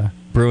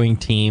Brewing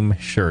Team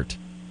shirt.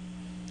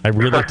 I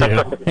really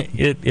do.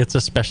 It's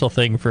a special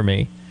thing for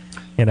me.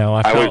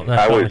 I felt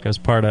like I was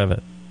part of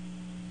it.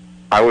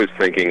 I was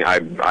thinking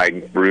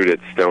I brewed at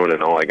Stone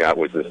and all I got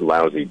was this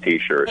lousy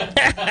T-shirt.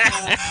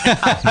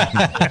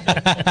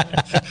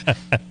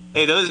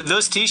 Hey,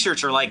 those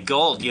T-shirts are like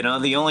gold.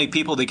 The only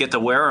people that get to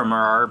wear them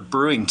are our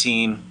brewing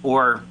team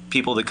or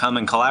people that come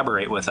and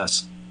collaborate with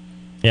us.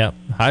 Yeah,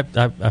 I've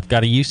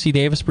got a UC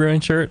Davis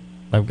Brewing shirt.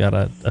 I've got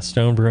a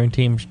Stone Brewing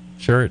Team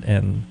shirt,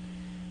 and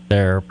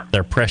they're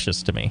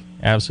precious to me.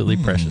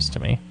 Absolutely precious to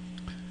me.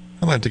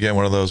 I'd like to get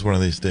one of those one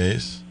of these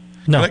days.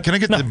 No, can I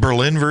get the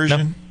Berlin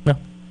version? No.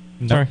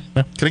 Sorry.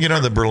 No. Can I get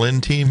on the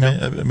Berlin team,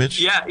 Mitch?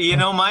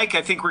 Yeah, Mike,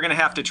 I think we're going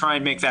to have to try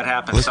and make that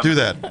happen. Let's do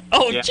that.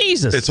 Oh, yeah.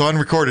 Jesus. It's on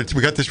recorded.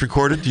 We got this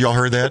recorded. Y'all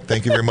heard that?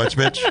 Thank you very much,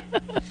 Mitch.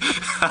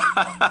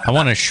 I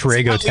want a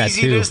Shrago tattoo. How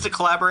easy it is to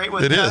collaborate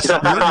with. It is.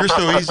 You're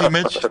so easy,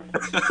 Mitch.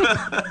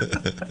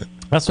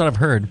 That's what I've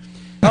heard.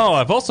 Oh,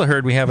 I've also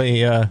heard we have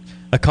a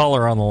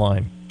caller on the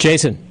line.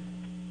 Jason.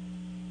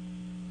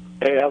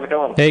 Hey, how's it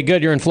going? Hey,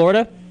 good. You're in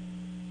Florida?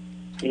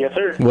 Yes,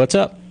 sir. What's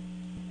up?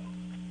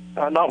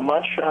 Not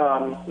much.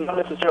 Not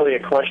necessarily a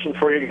question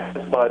for you guys,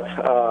 but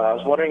I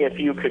was wondering if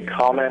you could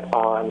comment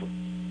on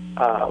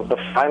the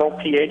final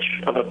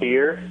pH of a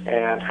beer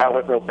and how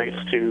it relates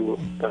to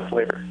the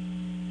flavor.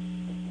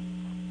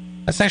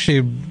 That's actually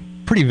a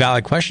pretty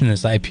valid question in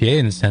this IPA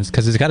in a sense,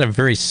 because it's got a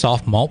very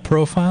soft malt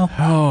profile.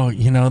 Oh,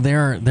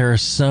 there are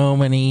so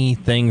many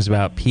things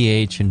about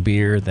pH and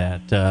beer that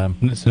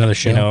it's another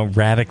show.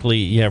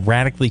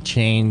 Radically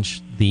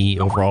change the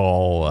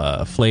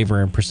overall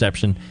flavor and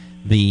perception.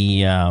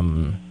 The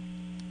a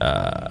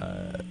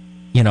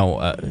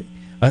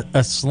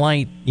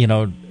slight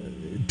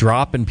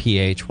drop in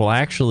pH will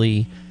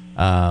actually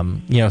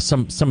some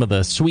of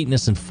the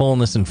sweetness and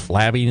fullness and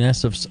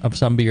flabbiness of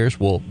some beers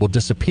will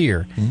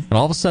disappear, and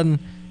all of a sudden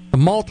the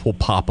malt will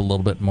pop a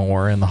little bit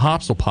more and the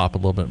hops will pop a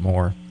little bit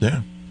more.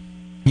 Yeah.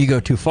 You go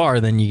too far,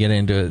 then you get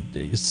into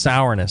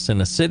sourness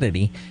and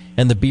acidity,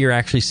 and the beer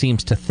actually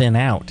seems to thin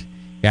out.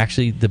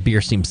 Actually, the beer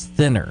seems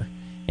thinner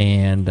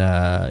and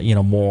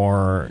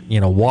more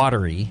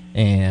watery,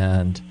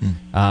 and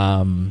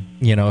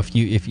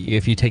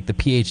if you take the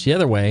pH the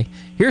other way,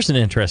 here's an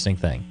interesting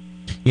thing.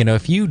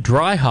 If you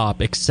dry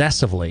hop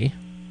excessively,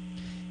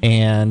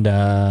 and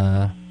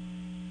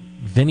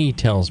Vinny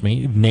tells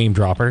me, name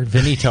dropper,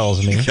 Vinny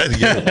tells me,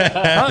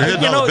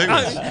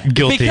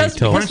 guilty. Why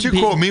don't you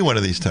quote me one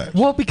of these times?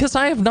 Well, because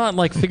I have not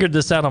figured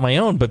this out on my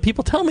own, but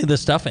people tell me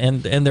this stuff,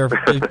 and there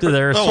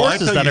are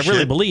sources that I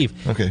really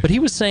believe. Okay. But he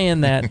was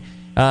saying that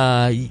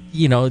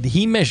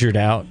he measured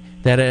out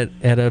that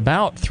at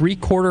about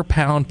 3/4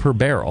 pound per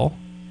barrel,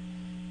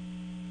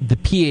 the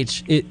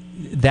pH,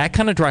 that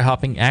kind of dry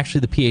hopping,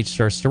 actually the pH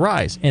starts to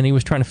rise, and he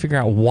was trying to figure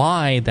out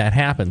why that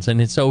happens. And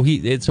it's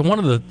one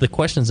of the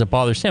questions that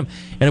bothers him.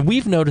 And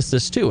we've noticed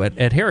this too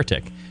at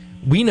Heretic.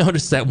 We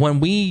noticed that when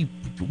we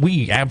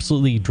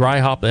absolutely dry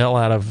hop the hell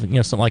out of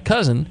something like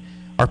Cousin,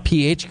 our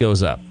pH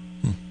goes up.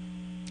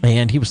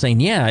 And he was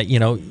saying,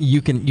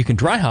 you can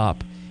dry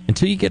hop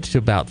until you get to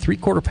about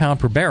 3/4 pound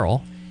per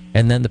barrel,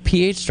 and then the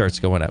pH starts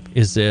going up.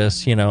 Is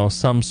this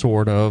some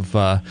sort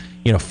of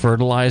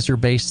fertilizer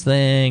based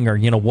thing, or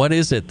what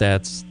is it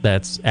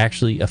that's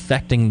actually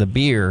affecting the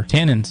beer?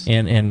 Tannins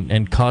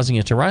and causing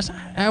it to rise.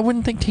 I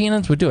wouldn't think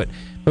tannins would do it,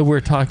 but we're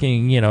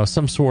talking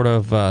some sort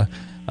of some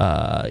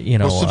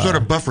sort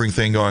of buffering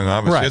thing going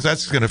on. Right.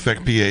 That's going to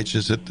affect pH.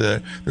 Is it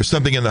there's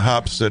something in the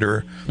hops that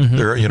are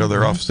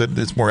they're offset?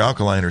 It's more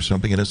alkaline or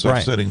something, and it's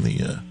offsetting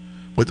the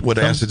what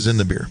acid's in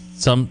the beer.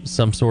 Some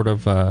sort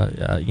of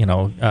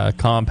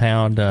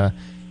compound. A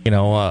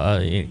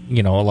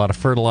lot of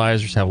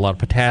fertilizers have a lot of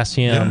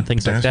potassium,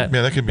 things like that.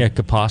 Yeah, that could be. It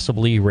could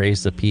possibly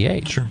raise the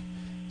pH. Sure.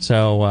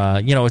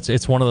 So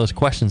it's one of those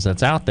questions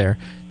that's out there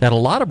that a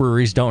lot of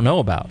breweries don't know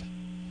about.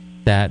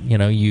 That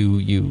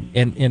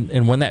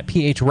and when that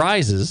pH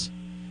rises,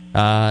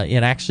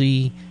 it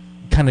actually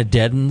kind of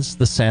deadens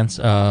the sense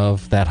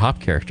of that hop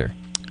character.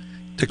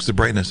 Takes the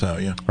brightness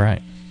out, yeah.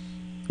 Right.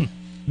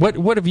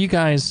 What have you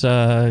guys,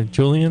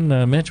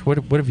 Julian, Mitch? What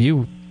have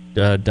you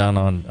done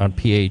on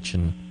pH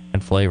and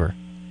flavor?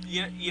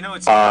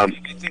 It's. I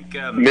think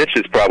Mitch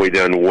has probably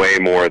done way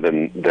more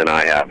than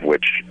I have,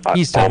 which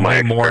he's done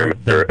way more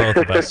than both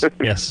of us.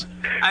 Yes,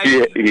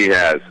 he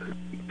has.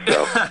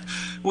 So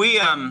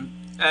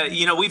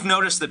we've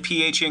noticed the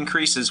pH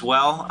increase as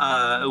well.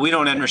 We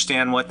don't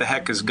understand what the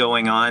heck is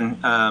going on.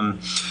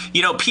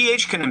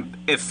 pH can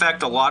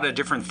affect a lot of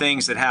different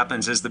things that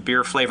happens as the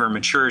beer flavor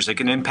matures. It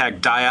can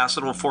impact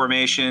diacetyl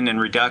formation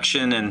and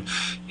reduction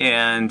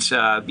and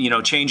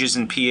changes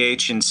in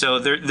pH. And so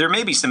there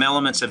may be some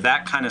elements of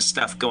that kind of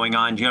stuff going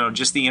on,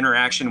 just the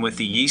interaction with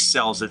the yeast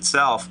cells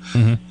itself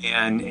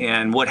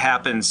and what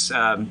happens,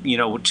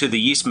 to the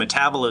yeast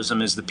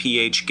metabolism as the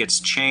pH gets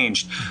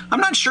changed.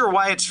 I'm not sure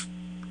why it's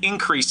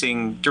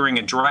increasing during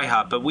a dry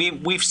hop, but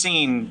we've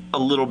seen a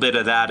little bit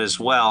of that as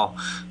well,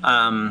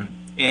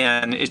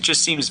 and it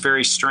just seems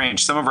very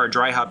strange. Some of our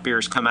dry hop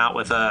beers come out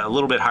with a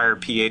little bit higher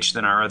pH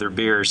than our other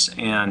beers,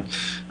 and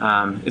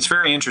it's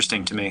very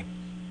interesting to me.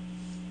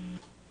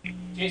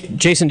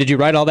 Jason, did you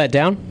write all that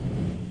down?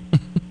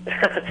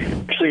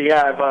 Actually,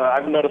 yeah,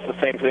 I've noticed the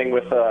same thing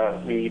with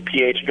the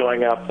pH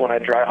going up when I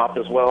dry hop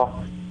as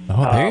well.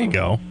 Oh, there you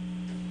go.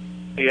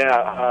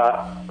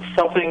 Yeah,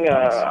 something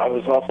I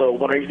was also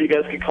wondering if you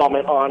guys could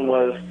comment on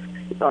was,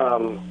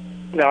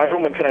 now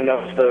everyone kind of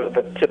knows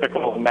the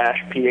typical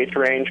mash pH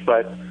range,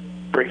 but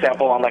for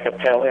example, on like a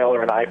pale ale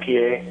or an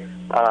IPA,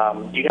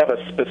 do you have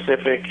a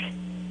specific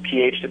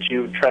pH that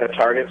you try to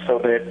target so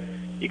that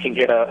you can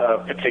get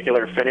a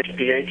particular finish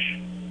pH?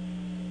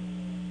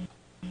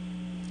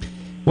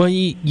 Well,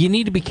 you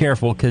need to be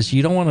careful because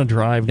you don't want to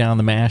drive down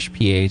the mash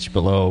pH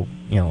below,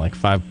 like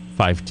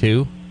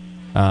 5.2.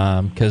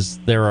 Because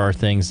there are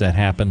things that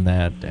happen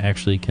that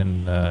actually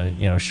can,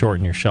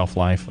 shorten your shelf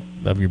life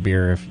of your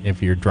beer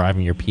if you're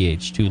driving your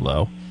pH too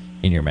low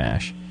in your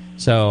mash.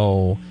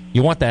 So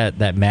you want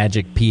that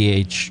magic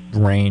pH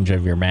range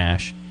of your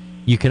mash.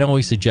 You can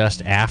always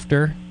adjust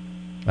after,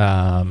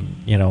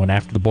 and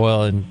after the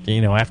boil and,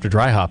 after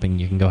dry hopping,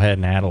 you can go ahead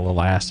and add a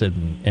little acid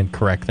and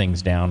correct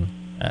things down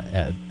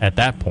at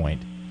that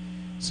point.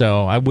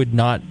 So I would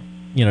not,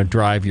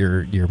 drive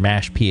your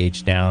mash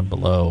pH down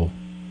below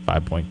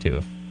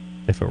 5.2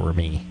 if it were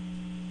me.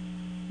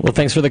 Well,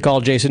 thanks for the call,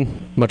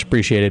 Jason. Much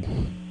appreciated.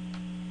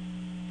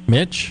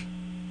 Mitch?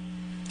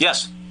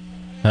 Yes.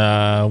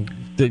 What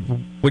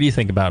do you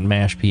think about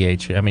mash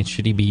pH? I mean,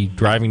 should he be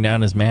driving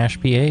down his mash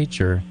pH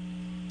or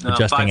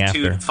adjusting 5.2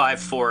 after? to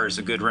 5.4 is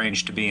a good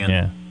range to be in,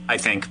 yeah. I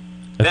think.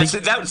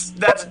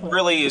 That's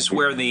really is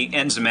where the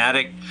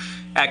enzymatic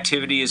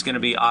activity is going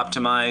to be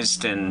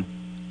optimized. And,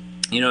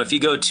 if you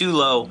go too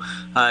low,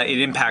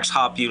 it impacts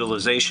hop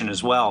utilization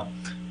as well.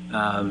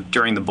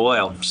 During the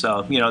boil.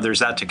 So, there's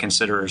that to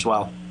consider as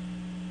well.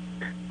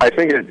 I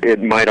think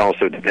it might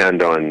also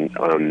depend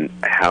on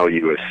how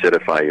you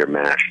acidify your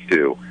mash,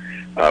 too.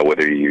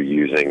 Whether you're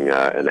using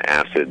an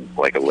acid,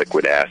 like a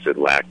liquid acid,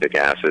 lactic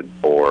acid,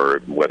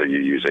 or whether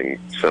you're using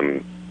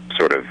some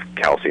sort of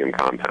calcium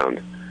compound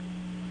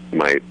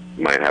might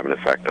have an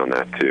effect on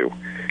that, too.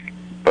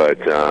 But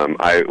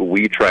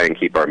we try and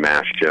keep our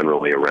mash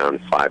generally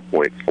around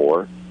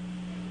 5.4.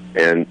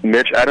 And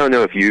Mitch, I don't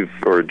know if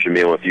or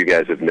Jamil, if you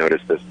guys have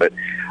noticed this, but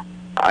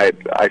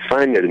I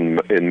find that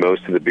in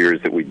most of the beers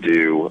that we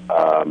do,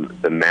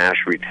 the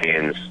mash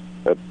retains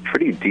a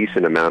pretty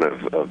decent amount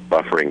of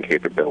buffering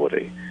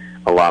capability,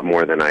 a lot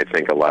more than I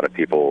think a lot of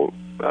people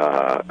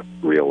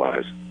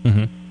realize.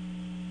 Mm-hmm.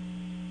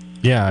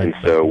 Yeah, and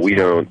so we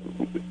don't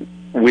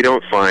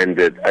find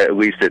that, at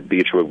least at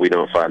Beachwood, we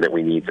don't find that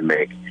we need to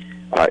make.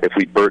 If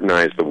we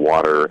Burtonize the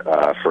water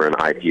for an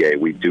IPA,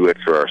 we do it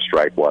for our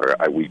strike water.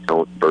 We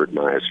don't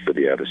Burtonize for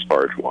the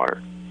disparage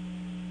water.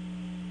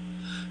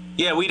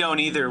 Yeah, we don't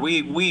either.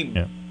 We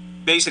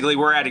basically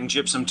we're adding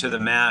gypsum to the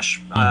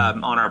mash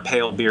on our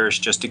pale beers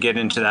just to get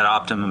into that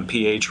optimum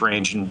pH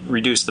range and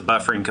reduce the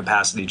buffering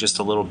capacity just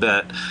a little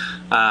bit.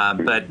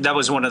 But that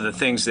was one of the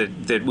things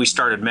that we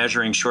started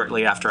measuring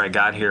shortly after I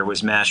got here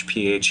was mash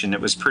pH, and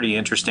it was pretty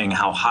interesting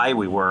how high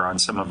we were on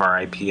some of our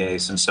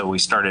IPAs, and so we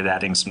started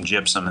adding some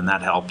gypsum, and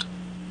that helped.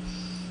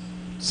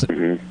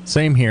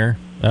 Same here.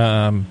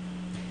 And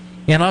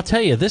I'll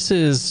tell you, this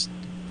is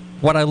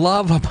what I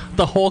love about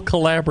the whole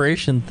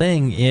collaboration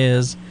thing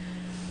is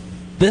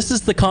this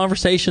is the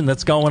conversation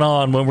that's going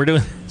on when we're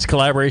doing these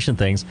collaboration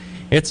things.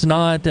 It's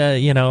not,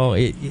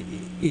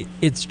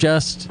 it's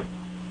just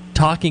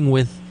talking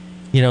with,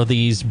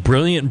 these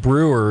brilliant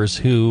brewers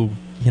who,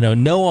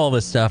 know all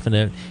this stuff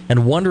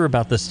and wonder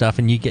about this stuff,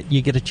 and you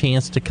get a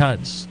chance to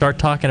kind of start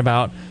talking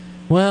about,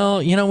 well,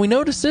 we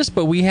noticed this,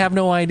 but we have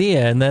no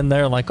idea. And then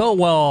they're like, oh,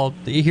 well,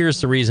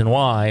 here's the reason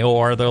why.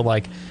 Or they're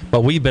like,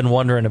 but we've been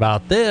wondering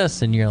about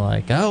this. And you're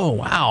like, oh,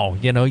 wow.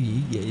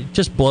 It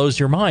just blows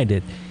your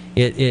mind.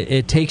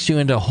 It takes you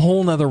into a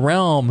whole nother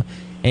realm.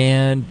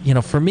 And,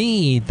 for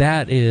me,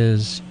 that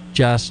is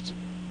just,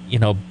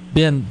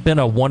 been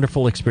a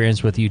wonderful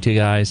experience with you two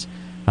guys.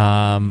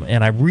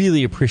 And I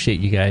really appreciate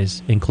you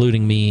guys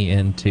including me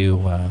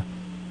into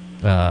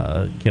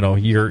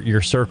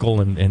your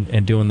circle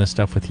and doing this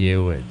stuff with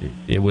you.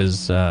 It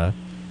was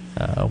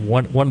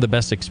one of the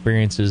best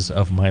experiences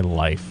of my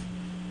life.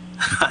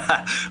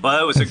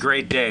 Well, it was a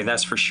great day,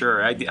 that's for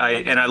sure.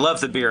 I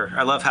love the beer.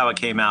 I love how it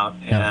came out,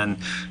 and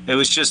it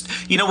was just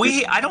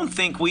I don't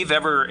think we've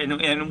ever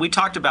and we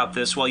talked about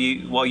this while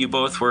you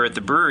both were at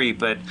the brewery,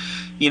 but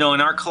in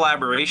our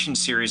collaboration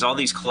series, all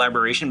these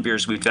collaboration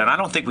beers we've done, I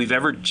don't think we've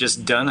ever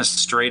just done a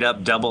straight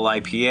up double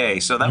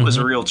IPA. So that was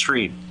a real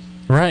treat.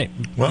 Right.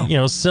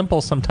 Well,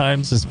 simple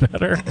sometimes is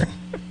better.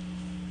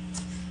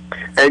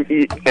 And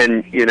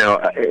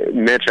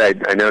Mitch, I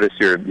noticed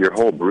your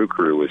whole brew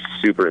crew was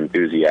super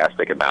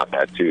enthusiastic about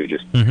that too.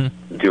 Just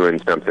doing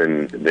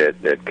something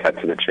that cut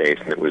to the chase,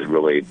 and it was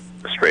really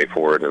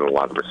straightforward in a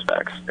lot of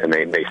respects. And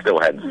they still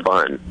had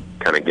fun,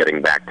 kind of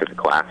getting back to the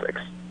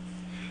classics.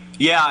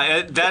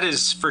 Yeah, that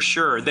is for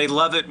sure. They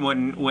love it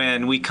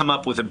when we come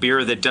up with a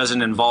beer that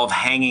doesn't involve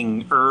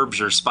hanging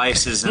herbs or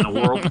spices in a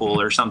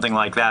whirlpool or something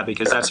like that,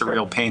 because that's a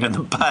real pain in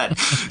the butt.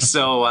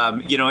 So,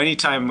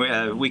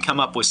 anytime we come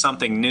up with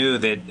something new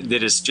that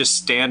is just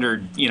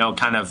standard,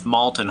 kind of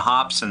malt and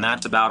hops, and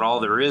that's about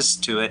all there is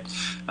to it,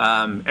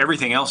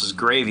 everything else is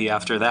gravy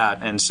after that.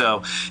 And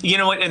so,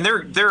 and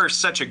they're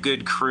such a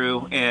good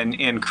crew.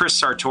 And Chris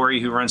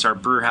Sartori, who runs our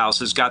brew house,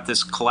 has got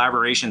this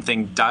collaboration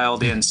thing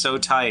dialed in so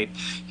tight.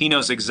 He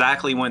knows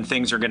exactly when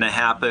things are going to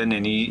happen,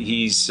 and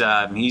he's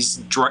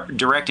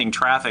directing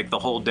traffic the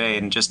whole day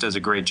and just does a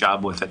great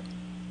job with it.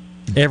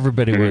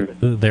 Everybody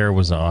there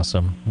was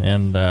awesome,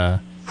 and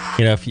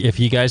if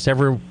you guys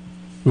ever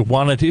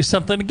want to do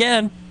something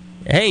again,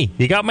 hey,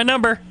 you got my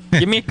number.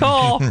 Give me a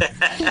call.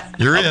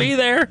 I'll be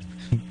there.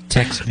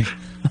 Text me.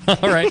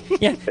 All right.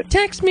 Yeah.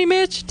 Text me,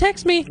 Mitch.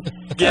 Text me.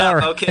 Yeah.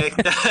 Right. Okay.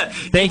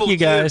 Thank you,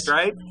 guys. Cubed,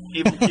 right?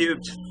 Evil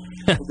cubed.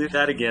 We'll do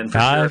that again for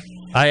sure.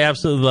 I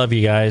absolutely love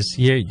you guys.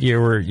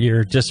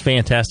 You're just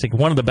fantastic.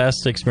 One of the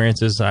best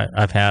experiences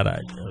I've had.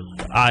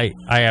 I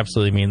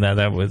absolutely mean that.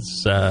 That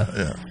was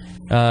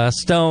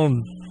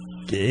Stone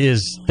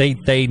is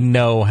they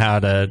know how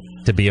to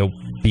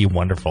be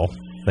wonderful.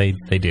 They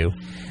do.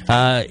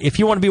 If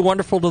you want to be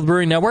wonderful to the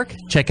Brewing Network,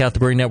 check out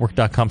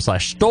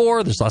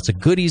thebrewingnetwork.com/store. There's lots of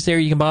goodies there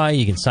you can buy.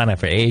 You can sign up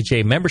for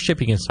AHA membership.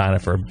 You can sign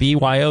up for a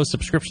BYO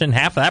subscription.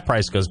 Half of that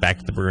price goes back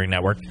to the Brewing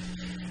Network.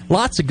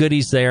 Lots of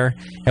goodies there.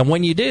 And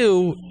when you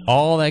do,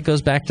 all that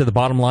goes back to the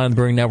bottom line of the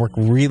Brewing Network.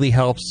 Really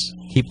helps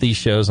keep these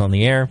shows on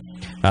the air.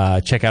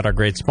 Check out our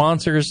great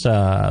sponsors.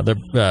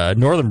 The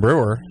Northern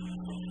Brewer.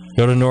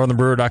 Go to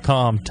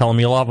northernbrewer.com. Tell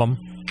them you love them.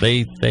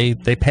 They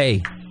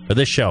pay for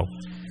this show.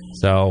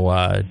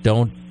 So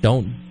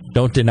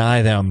don't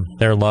deny them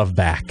their love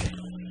back.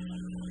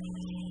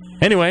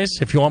 Anyways,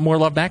 if you want more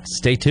love back,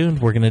 stay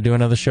tuned. We're going to do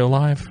another show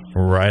live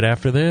right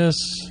after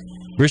this.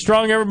 Brew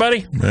strong,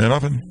 everybody. Man,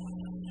 often.